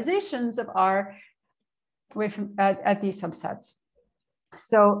localizations of R at these subsets.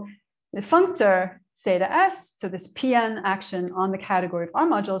 So the functor theta S, so this Pn action on the category of R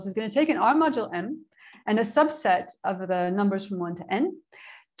modules, is going to take an R module M and a subset of the numbers from 1 to n.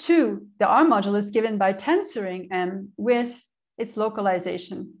 2, the R module is given by tensoring M with its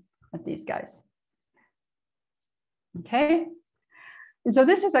localization of these guys. Okay, and so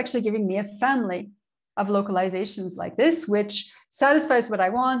this is actually giving me a family of localizations like this, which satisfies what I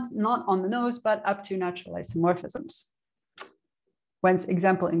want, not on the nose, but up to natural isomorphisms. Whence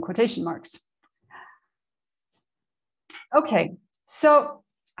example in quotation marks. Okay, so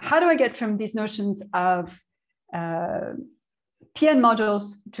how do I get from these notions of PN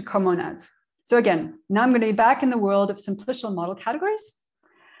modules to comonads? So again, now I'm going to be back in the world of simplicial model categories.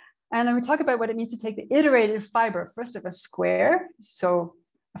 And then we talk about what it means to take the iterated fiber, first of a square, so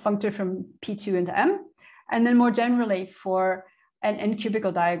a functor from P2 into M, and then more generally for an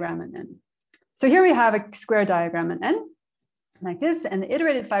n-cubical diagram in N. So here we have a square diagram in N, like this, and the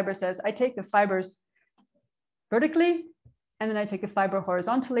iterated fiber says, I take the fibers vertically, and then I take the fiber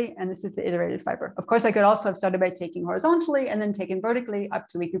horizontally, and this is the iterated fiber. Of course, I could also have started by taking horizontally and then taken vertically up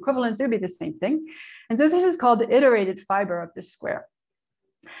to weak equivalence. It would be the same thing. And so this is called the iterated fiber of this square.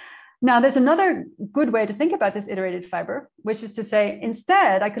 Now, there's another good way to think about this iterated fiber, which is to say,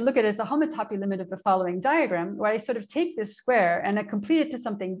 instead, I could look at it as the homotopy limit of the following diagram, where I sort of take this square and I complete it to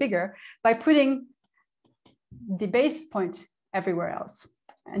something bigger by putting the base point everywhere else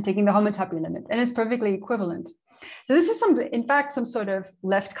and taking the homotopy limit, and it's perfectly equivalent. So this is in fact, some sort of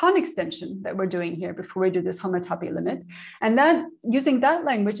left con extension that we're doing here before we do this homotopy limit. And that, using that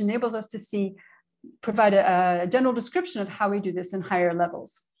language enables us to provide a general description of how we do this in higher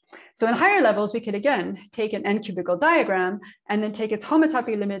levels. So in higher levels, we could again take an n-cubical diagram and then take its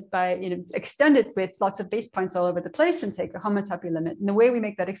homotopy limit by extend it with lots of base points all over the place and take the homotopy limit. And the way we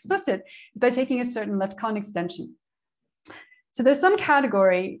make that explicit is by taking a certain left con extension. So there's some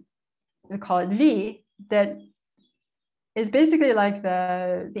category, we call it V, that is basically like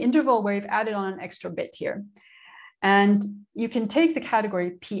the interval where you've added on an extra bit here. And you can take the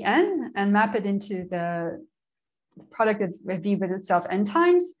category Pn and map it into the product of V with itself n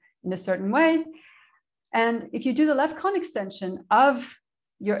times in a certain way. And if you do the left con extension of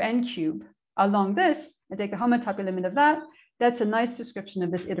your n cube along this and take the homotopy limit of that, that's a nice description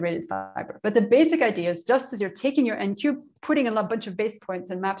of this iterated fiber. But the basic idea is just as you're taking your n cube, putting a bunch of base points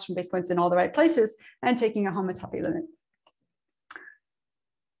and maps from base points in all the right places and taking a homotopy limit.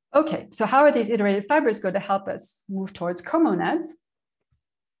 Okay, so how are these iterated fibers going to help us move towards comonads?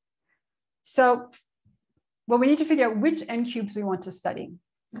 So, well, we need to figure out which n cubes we want to study.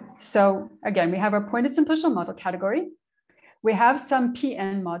 So again, we have our pointed simplicial model category. We have some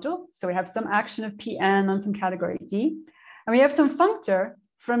Pn module. So we have some action of Pn on some category D. And we have some functor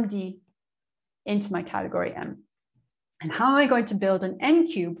from D into my category M. And how am I going to build an n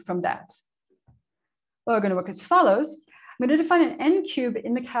cube from that? Well, we're going to work as follows. I'm going to define an n cube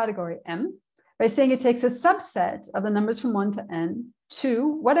in the category M by saying it takes a subset of the numbers from 1 to n to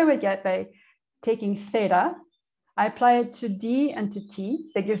what I would get by taking theta. I apply it to D and to T.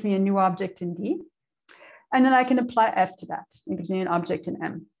 That gives me a new object in D. And then I can apply F to that. It gives me an object in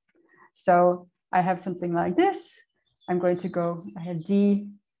M. So I have something like this. I'm going to go, I have D,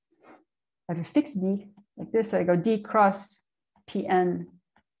 I have a fixed D like this. So I go D cross Pn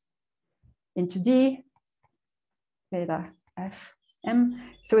into D, theta F M.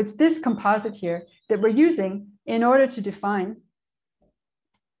 So it's this composite here that we're using in order to define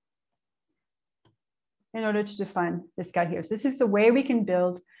this guy here. So this is the way we can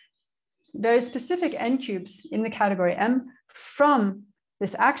build very specific n cubes in the category M from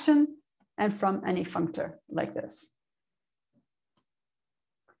this action and from any functor like this.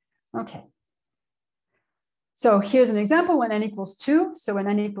 Okay. So here's an example when n equals 2. So when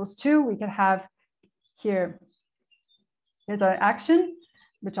n equals 2, we could have here, here's our action,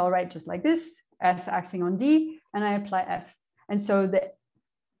 which I'll write just like this, S acting on D, and I apply F. And so the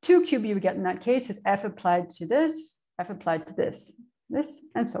 2 cube you would get in that case is F applied to this, F applied to this,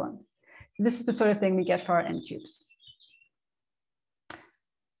 and so on. This is the sort of thing we get for our n cubes.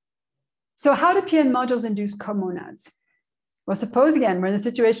 So how do Pn modules induce comonads? Well, suppose again, we're in a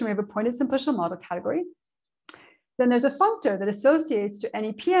situation where we have a pointed simplicial model category. Then there's a functor that associates to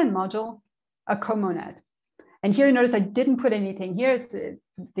any Pn module a comonad. And here you notice I didn't put anything here. It's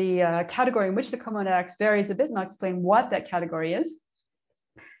the category in which the comonad acts varies a bit, and I'll explain what that category is.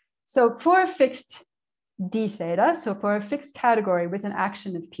 So for a fixed d theta, so for a fixed category with an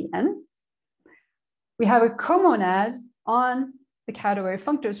action of Pn, we have a comonad on the category of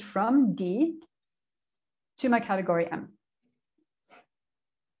functors from D to my category M.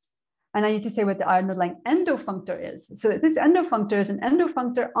 And I need to say what the underlying endofunctor is. So this endofunctor is an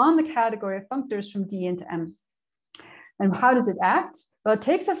endofunctor on the category of functors from D into M. And how does it act? Well, it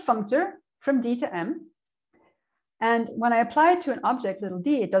takes a functor from D to M. And when I apply it to an object, little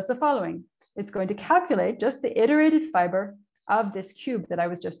d, it does the following. It's going to calculate just the iterated fiber of this cube that I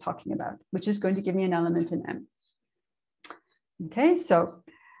was just talking about, which is going to give me an element in M. Okay, so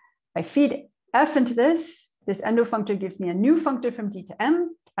I feed F into this. This endofunctor gives me a new functor from D to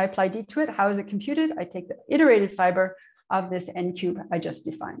M. I apply D to it. How is it computed? I take the iterated fiber of this n cube I just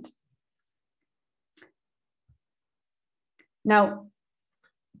defined. Now,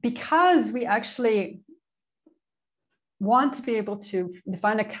 because we actually want to be able to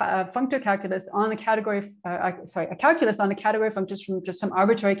define a functor calculus on a category, a calculus on a category of functors from just some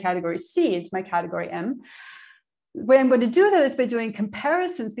arbitrary category C into my category M, the way I'm going to do that is by doing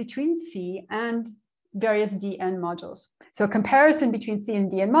comparisons between C and various Dn modules. So a comparison between C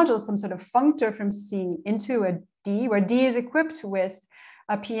and Dn modules, some sort of functor from C into a D, where D is equipped with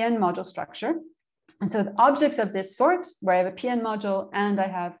a Pn module structure. And so the objects of this sort, where I have a Pn module and I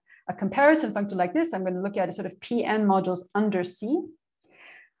have a comparison functor like this, I'm going to look at a sort of Pn modules under C.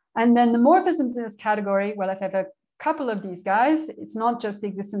 And then the morphisms in this category, well, if I have a couple of these guys, it's not just the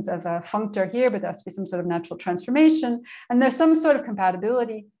existence of a functor here, but there has to be some sort of natural transformation. And there's some sort of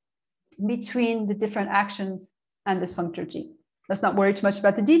compatibility between the different actions and this functor G. Let's not worry too much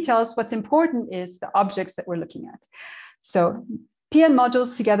about the details. What's important is the objects that we're looking at. So Pn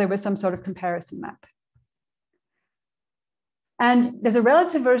modules together with some sort of comparison map. And there's a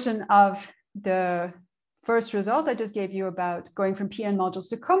relative version of the first result I just gave you about going from Pn modules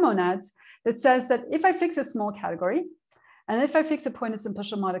to comonads that says that if I fix a small category, and if I fix a pointed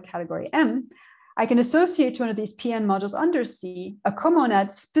simplicial model category M, I can associate to one of these Pn modules under C a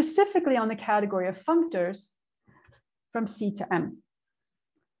comonad specifically on the category of functors from C to M.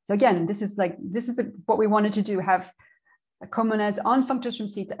 So again, this is what we wanted to do, have comonads on functors from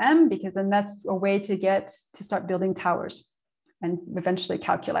C to M, because then that's a way to start building towers and eventually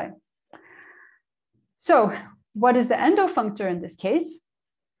calculi. So what is the endofunctor in this case?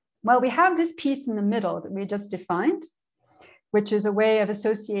 Well, we have this piece in the middle that we just defined, which is a way of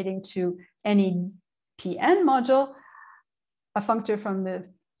associating to any Pn module a functor from an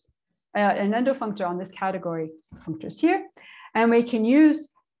endofunctor on this category of functors here. And we can use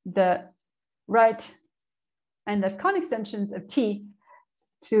the right and left con extensions of T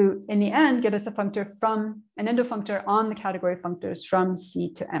to, in the end, get us a functor from an endofunctor on the category of functors from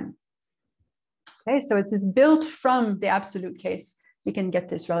C to M. Okay, so it's built from the absolute case. We can get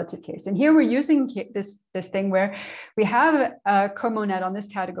this relative case. And here we're using this thing where we have a comonad on this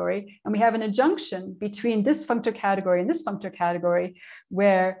category, and we have an adjunction between this functor category and this functor category,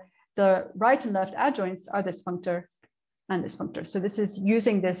 where the right and left adjoints are this functor and this functor. So this is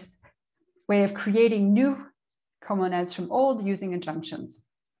using this way of creating new comonads from old using injunctions.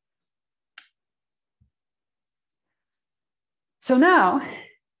 So now,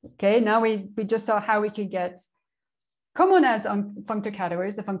 okay, now we just saw how we could get comonads on functor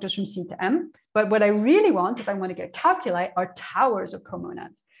categories, the functors from C to M. But what I really want, if I want to get calculi, are towers of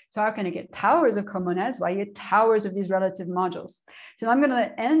comonads. So how can I get towers of comonads? Well, you get towers of these relative modules. So I'm going to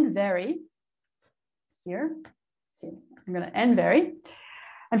let n vary here. See, I'm going to n vary.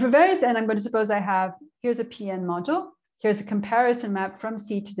 And for various n, I'm going to suppose I have, here's a Pn module. Here's a comparison map from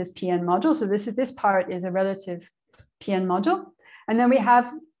C to this Pn module. So this part is a relative Pn module. And then we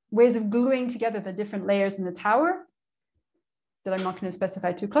have ways of gluing together the different layers in the tower that I'm not going to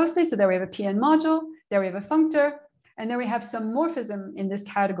specify too closely. So there we have a Pn module, there we have a functor, and then we have some morphism in this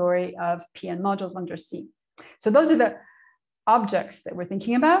category of Pn modules under C. So those are the objects that we're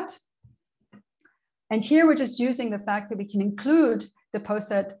thinking about. And here we're just using the fact that we can include the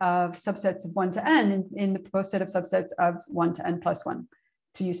poset of subsets of 1 to n in the poset of subsets of 1 to n plus 1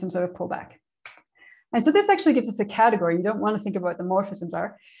 to use some sort of pullback. And so this actually gives us a category, you don't want to think about what the morphisms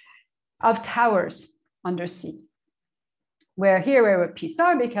are, of towers under C, where here we're at P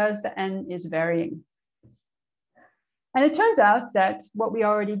star because the n is varying. And it turns out that what we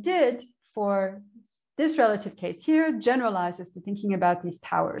already did for this relative case here generalizes to thinking about these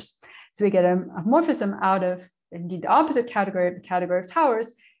towers. So we get a morphism out of indeed the opposite category of the category of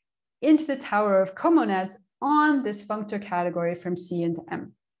towers into the tower of comonads on this functor category from C into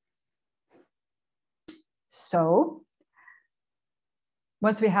M. So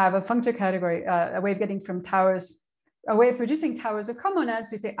once we have a functor category, a way of getting from towers, a way of producing towers of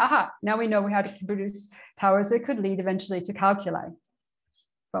comonads, we say, aha, now we know how to produce towers that could lead eventually to calculi,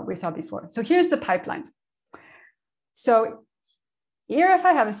 what we saw before. So here's the pipeline. So here, if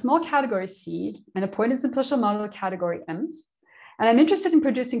I have a small category C and a pointed simplicial model category M, and I'm interested in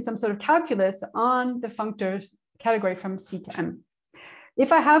producing some sort of calculus on the functors category from C to M.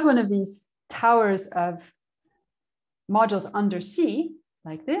 If I have one of these towers of modules under C,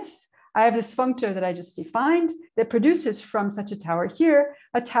 like this, I have this functor that I just defined that produces from such a tower here,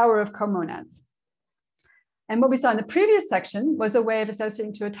 a tower of comonads. And what we saw in the previous section was a way of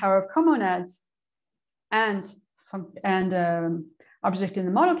associating to a tower of comonads and object in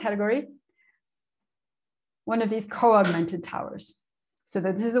the model category, one of these co-augmented towers. So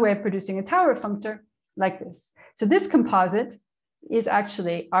that this is a way of producing a tower functor like this. So this composite is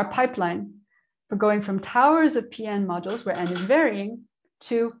actually our pipeline for going from towers of Pn modules where n is varying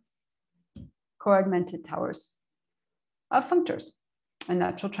to co-augmented towers of functors and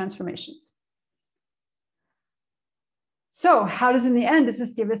natural transformations. So how does in the end, does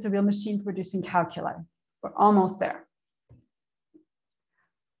this give us a real machine for producing calculi? We're almost there.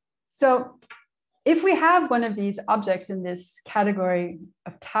 So if we have one of these objects in this category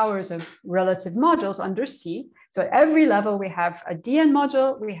of towers of relative modules under C, so at every level we have a Dn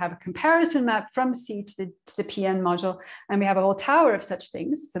module, we have a comparison map from C to the Pn module, and we have a whole tower of such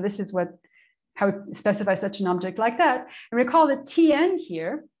things. So this is how we specify such an object like that. And recall that Tn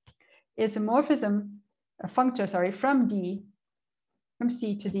here is a morphism, a functor, sorry, from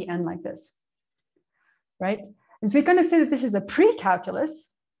C to Dn like this, right? And so we're going to say that this is a pre-calculus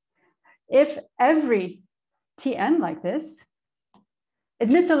if every Tn like this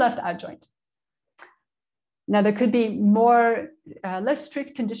admits a left adjoint. Now there could be more, less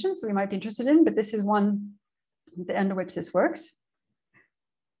strict conditions that we might be interested in, but this is one under which this works.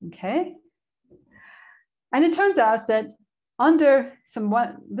 Okay. And it turns out that under some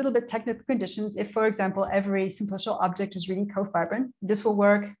little bit technical conditions, if, for example, every simplicial object is really cofibrant, this will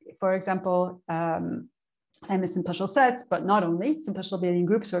work, for example, M is simplicial sets, but not only, simplicial abelian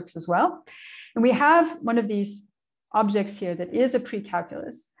groups works as well. And we have one of these objects here that is a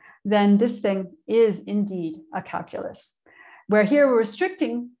pre-calculus, then this thing is indeed a calculus, where here we're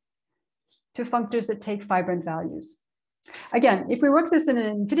restricting to functors that take fibrant values. Again, if we work this in an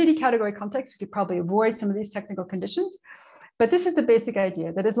infinity category context, we could probably avoid some of these technical conditions, but this is the basic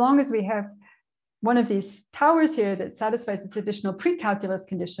idea that as long as we have one of these towers here that satisfies this additional pre-calculus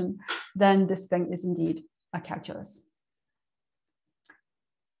condition, then this thing is indeed a calculus.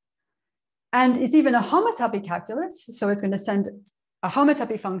 And it's even a homotopy calculus. So it's going to send a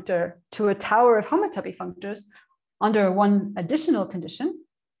homotopy functor to a tower of homotopy functors under one additional condition,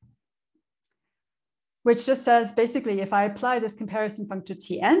 which just says basically if I apply this comparison functor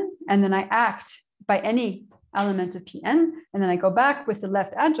Tn, and then I act by any element of Pn, and then I go back with the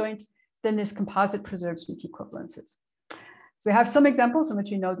left adjoint, then this composite preserves weak equivalences. So we have some examples in which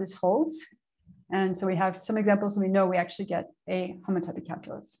we know this holds. And so we have some examples and we know we actually get a homotopy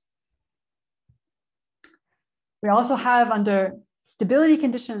calculus. We also have, under stability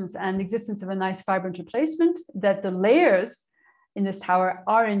conditions and existence of a nice vibrant replacement, that the layers in this tower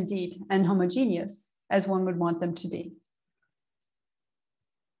are indeed inhomogeneous, as one would want them to be.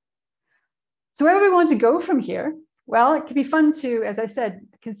 So where do we want to go from here? Well, it could be fun to, as I said,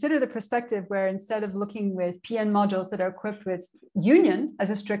 consider the perspective where instead of looking with PN modules that are equipped with union as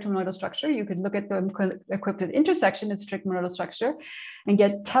a strict monoidal structure, you could look at them equipped with intersection as a strict monoidal structure and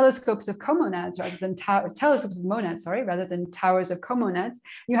get telescopes of comonads rather than telescopes of monads, sorry, rather than towers of comonads.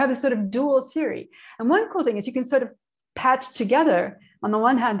 You have this sort of dual theory. And one cool thing is you can sort of patch together, on the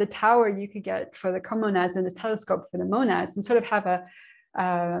one hand, the tower you could get for the comonads and the telescope for the monads, and sort of have a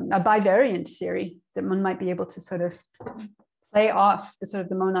bivariant theory that one might be able to sort of play off the sort of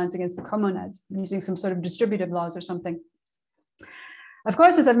the monads against the comonads using some sort of distributive laws or something. Of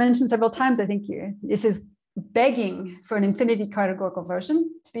course, as I've mentioned several times, I think this is begging for an infinity categorical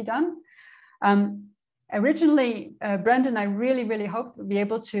version to be done. Originally, Brenda and I really, really hoped we'd be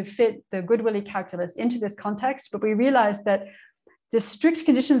able to fit the Goodwillie calculus into this context, but we realized that the strict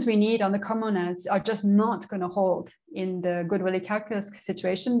conditions we need on the comonads are just not going to hold in the Goodwillie calculus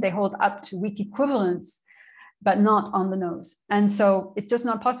situation. They hold up to weak equivalence, but not on the nose. And so it's just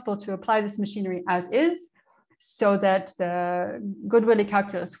not possible to apply this machinery as is, so that the Goodwillie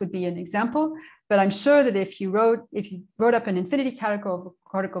calculus would be an example. But I'm sure that if you wrote up an infinity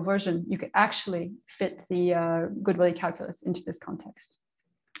categorical version, you could actually fit the Goodwillie calculus into this context.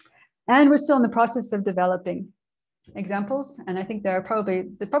 And we're still in the process of developing examples, and I think there's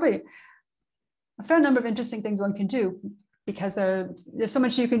probably a fair number of interesting things one can do, because there's so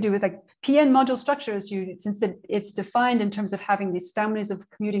much you can do with like PN module structures. Since it's defined in terms of having these families of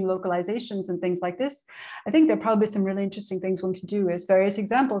commuting localizations and things like this, I think there are probably some really interesting things one can do as various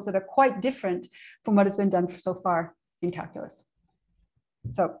examples that are quite different from what has been done so far in calculus.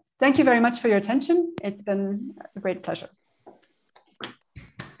 So thank you very much for your attention. It's been a great pleasure.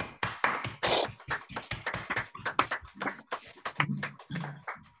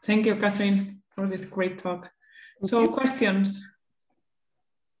 Thank you, Kathryn, for this great talk. So questions?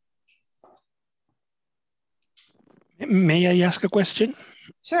 May I ask a question?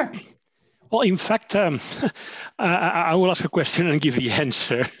 Sure. Well, in fact, I will ask a question and give the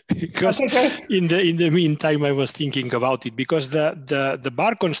answer, because in the meantime, I was thinking about it, because the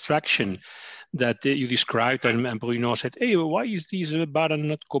bar construction that you described, and Bruno said, hey, why is this bar and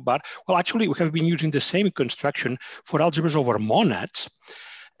not cobar? Well, actually, we have been using the same construction for algebras over monads.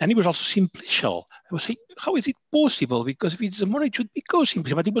 And it was also simplicial. I was saying, how is it possible? Because if it's a monad, it should be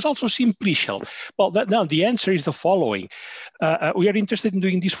co-simplicial, but it was also simplicial. Well, now the answer is the following. We are interested in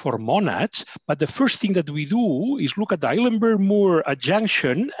doing this for monads, but the first thing that we do is look at the Eilenberg-Moore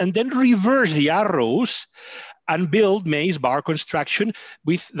adjunction and then reverse the arrows and build May's bar construction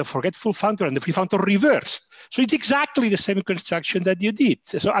with the forgetful functor and the free functor reversed. So it's exactly the same construction that you did.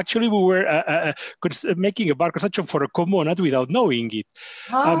 So actually we were making a bar construction for a comonad without knowing it.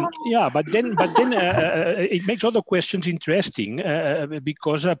 Yeah, but then it makes other questions interesting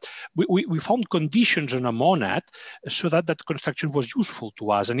because we found conditions on a monad so that construction was useful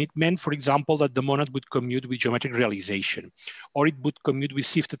to us. And it meant, for example, that the monad would commute with geometric realization, or it would commute with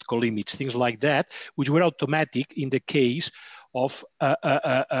shifted colimits, things like that, which were automatic in the case of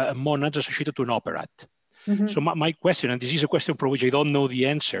monads associated to an operand. Mm-hmm. So my question, and this is a question for which I don't know the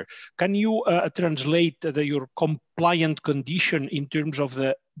answer, can you translate your compliant condition in terms of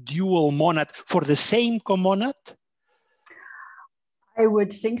the dual monad for the same comonad? I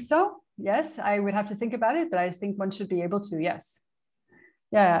would think so. Yes, I would have to think about it, but I think one should be able to. Yes.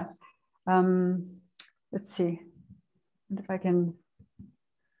 Yeah. Let's see if I can.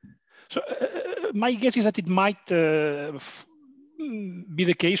 So my guess is that it might be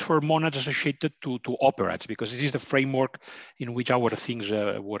the case for monads associated to operands, because this is the framework in which our things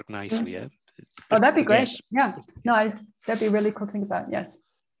work nicely. Mm-hmm. Oh, that'd be great. Yeah. No, that'd be really cool to think about. Yes.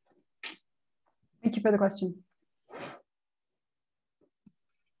 Thank you for the question.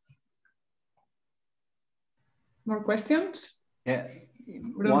 More questions? Yeah.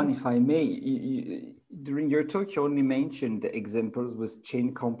 One, if I may, during your talk, you only mentioned the examples with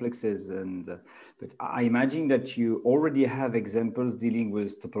chain complexes, but I imagine that you already have examples dealing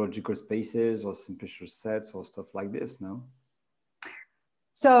with topological spaces or simplicial sets or stuff like this, no?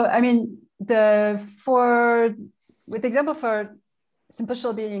 So, I mean, with the example for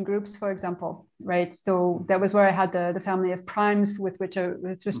simplicial abelian groups, for example, right? So that was where I had the family of primes with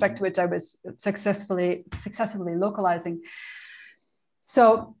respect to which I was successfully localizing.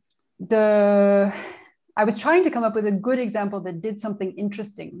 So I was trying to come up with a good example that did something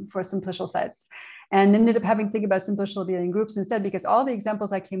interesting for simplicial sets, and ended up having to think about simplicial abelian groups instead, because all the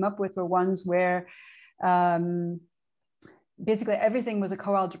examples I came up with were ones where basically everything was a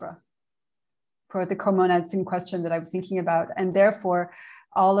coalgebra for the comonads in question that I was thinking about. And therefore,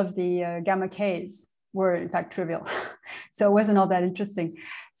 all of the gamma k's were in fact trivial. So it wasn't all that interesting.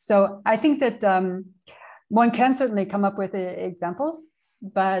 So I think that one can certainly come up with examples,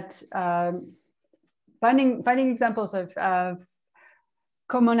 but finding examples of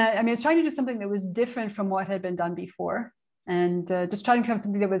comonad, I mean, I was trying to do something that was different from what had been done before, and just trying to come up with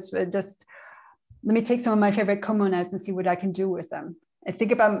something that was just, let me take some of my favorite comonads and see what I can do with them. I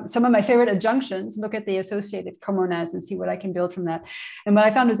think about some of my favorite adjunctions, look at the associated comonads and see what I can build from that. And what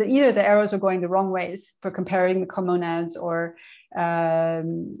I found is that either the arrows are going the wrong ways for comparing the comonads, or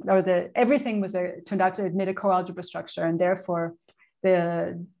everything turned out to admit a coalgebra structure, and therefore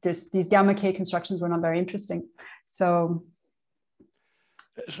these gamma k constructions were not very interesting. So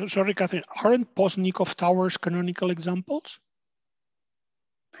sorry, Kathryn, aren't Postnikov towers canonical examples?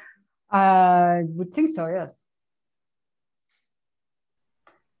 I would think so, yes.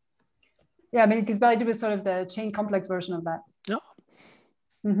 Yeah, I mean, because what I did was sort of the chain complex version of that. Yeah.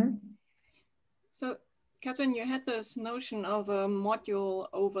 Mm-hmm. So, Kathryn, you had this notion of a module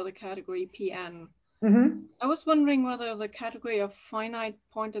over the category Pn. Mm-hmm. I was wondering whether the category of finite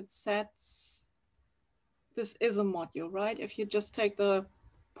pointed sets, this is a module, right? If you just take the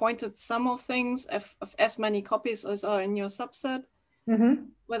pointed sum of things of as many copies as are in your subset, mm-hmm.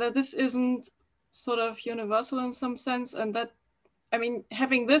 whether this isn't sort of universal in some sense, and that, I mean,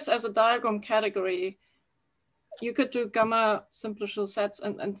 having this as a diagram category, you could do gamma simplicial sets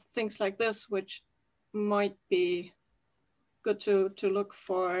and things like this, which might be good to look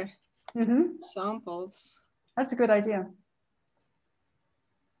for mm-hmm. samples. That's a good idea.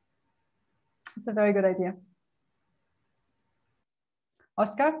 That's a very good idea.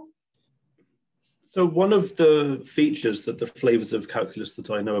 Oscar? So one of the features that the flavors of calculus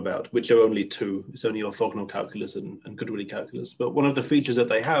that I know about, which are only two, it's only orthogonal calculus and Goodwillie calculus, but one of the features that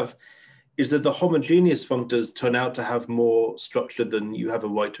they have is that the homogeneous functors turn out to have more structure than you have a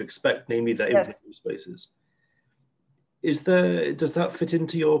right to expect, namely their Yes. infinite spaces. Does that fit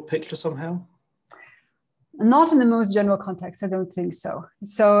into your picture somehow? Not in the most general context, I don't think so.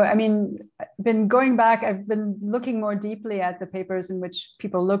 So, I mean, I've been going back, I've been looking more deeply at the papers in which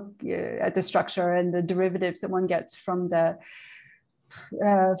people look at the structure and the derivatives that one gets from the,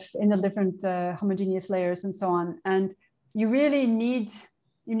 in the different homogeneous layers and so on. And you really need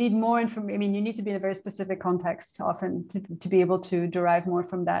more information. I mean, you need to be in a very specific context often to be able to derive more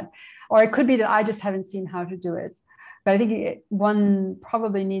from that. Or it could be that I just haven't seen how to do it. But I think one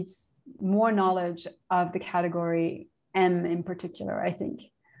probably needs more knowledge of the category M in particular, I think.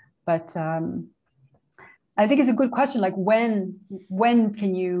 But I think it's a good question, like when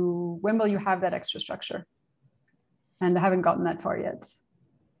will you have that extra structure? And I haven't gotten that far yet.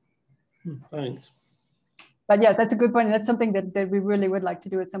 Thanks. But yeah, that's a good point. And that's something that we really would like to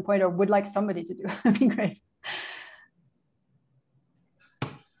do at some point, or would like somebody to do. That'd be great.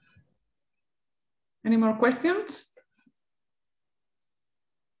 Any more questions?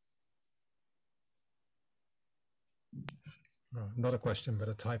 Oh, not a question, but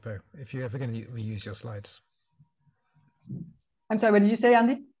a typo. If you're ever going to reuse your slides. I'm sorry, what did you say,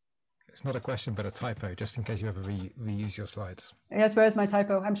 Andy? It's not a question, but a typo, just in case you ever reuse your slides. Yes, where's my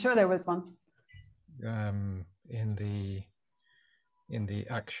typo? I'm sure there was one. In the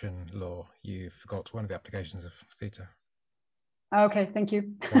action law, you forgot one of the applications of theta. Okay, thank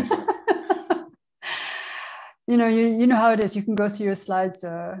you. Twice. You know how it is. You can go through your slides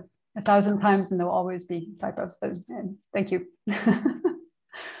 1,000 times and there'll always be typos. But thank you.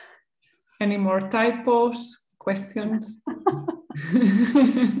 Any more typos, questions?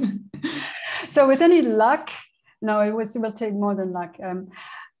 So with any luck, no, it will take more than luck.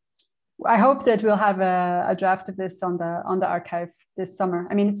 I hope that we'll have a draft of this on the archive this summer.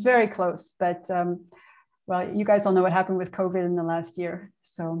 I mean, it's very close, but well, you guys all know what happened with COVID in the last year,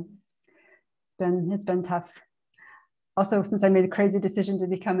 so it's been tough. Also, since I made a crazy decision to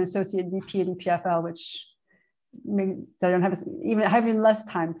become an associate VP at EPFL, which means I don't have even less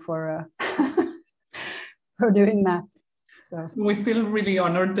time for for doing that. So we feel really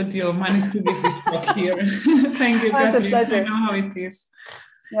honored that you managed to give this talk here. Thank you, That's a Kathryn. pleasure. I know how it is.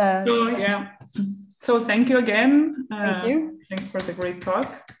 yeah. So yeah. So thank you again. Thank you. Thanks for the great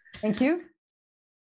talk. Thank you.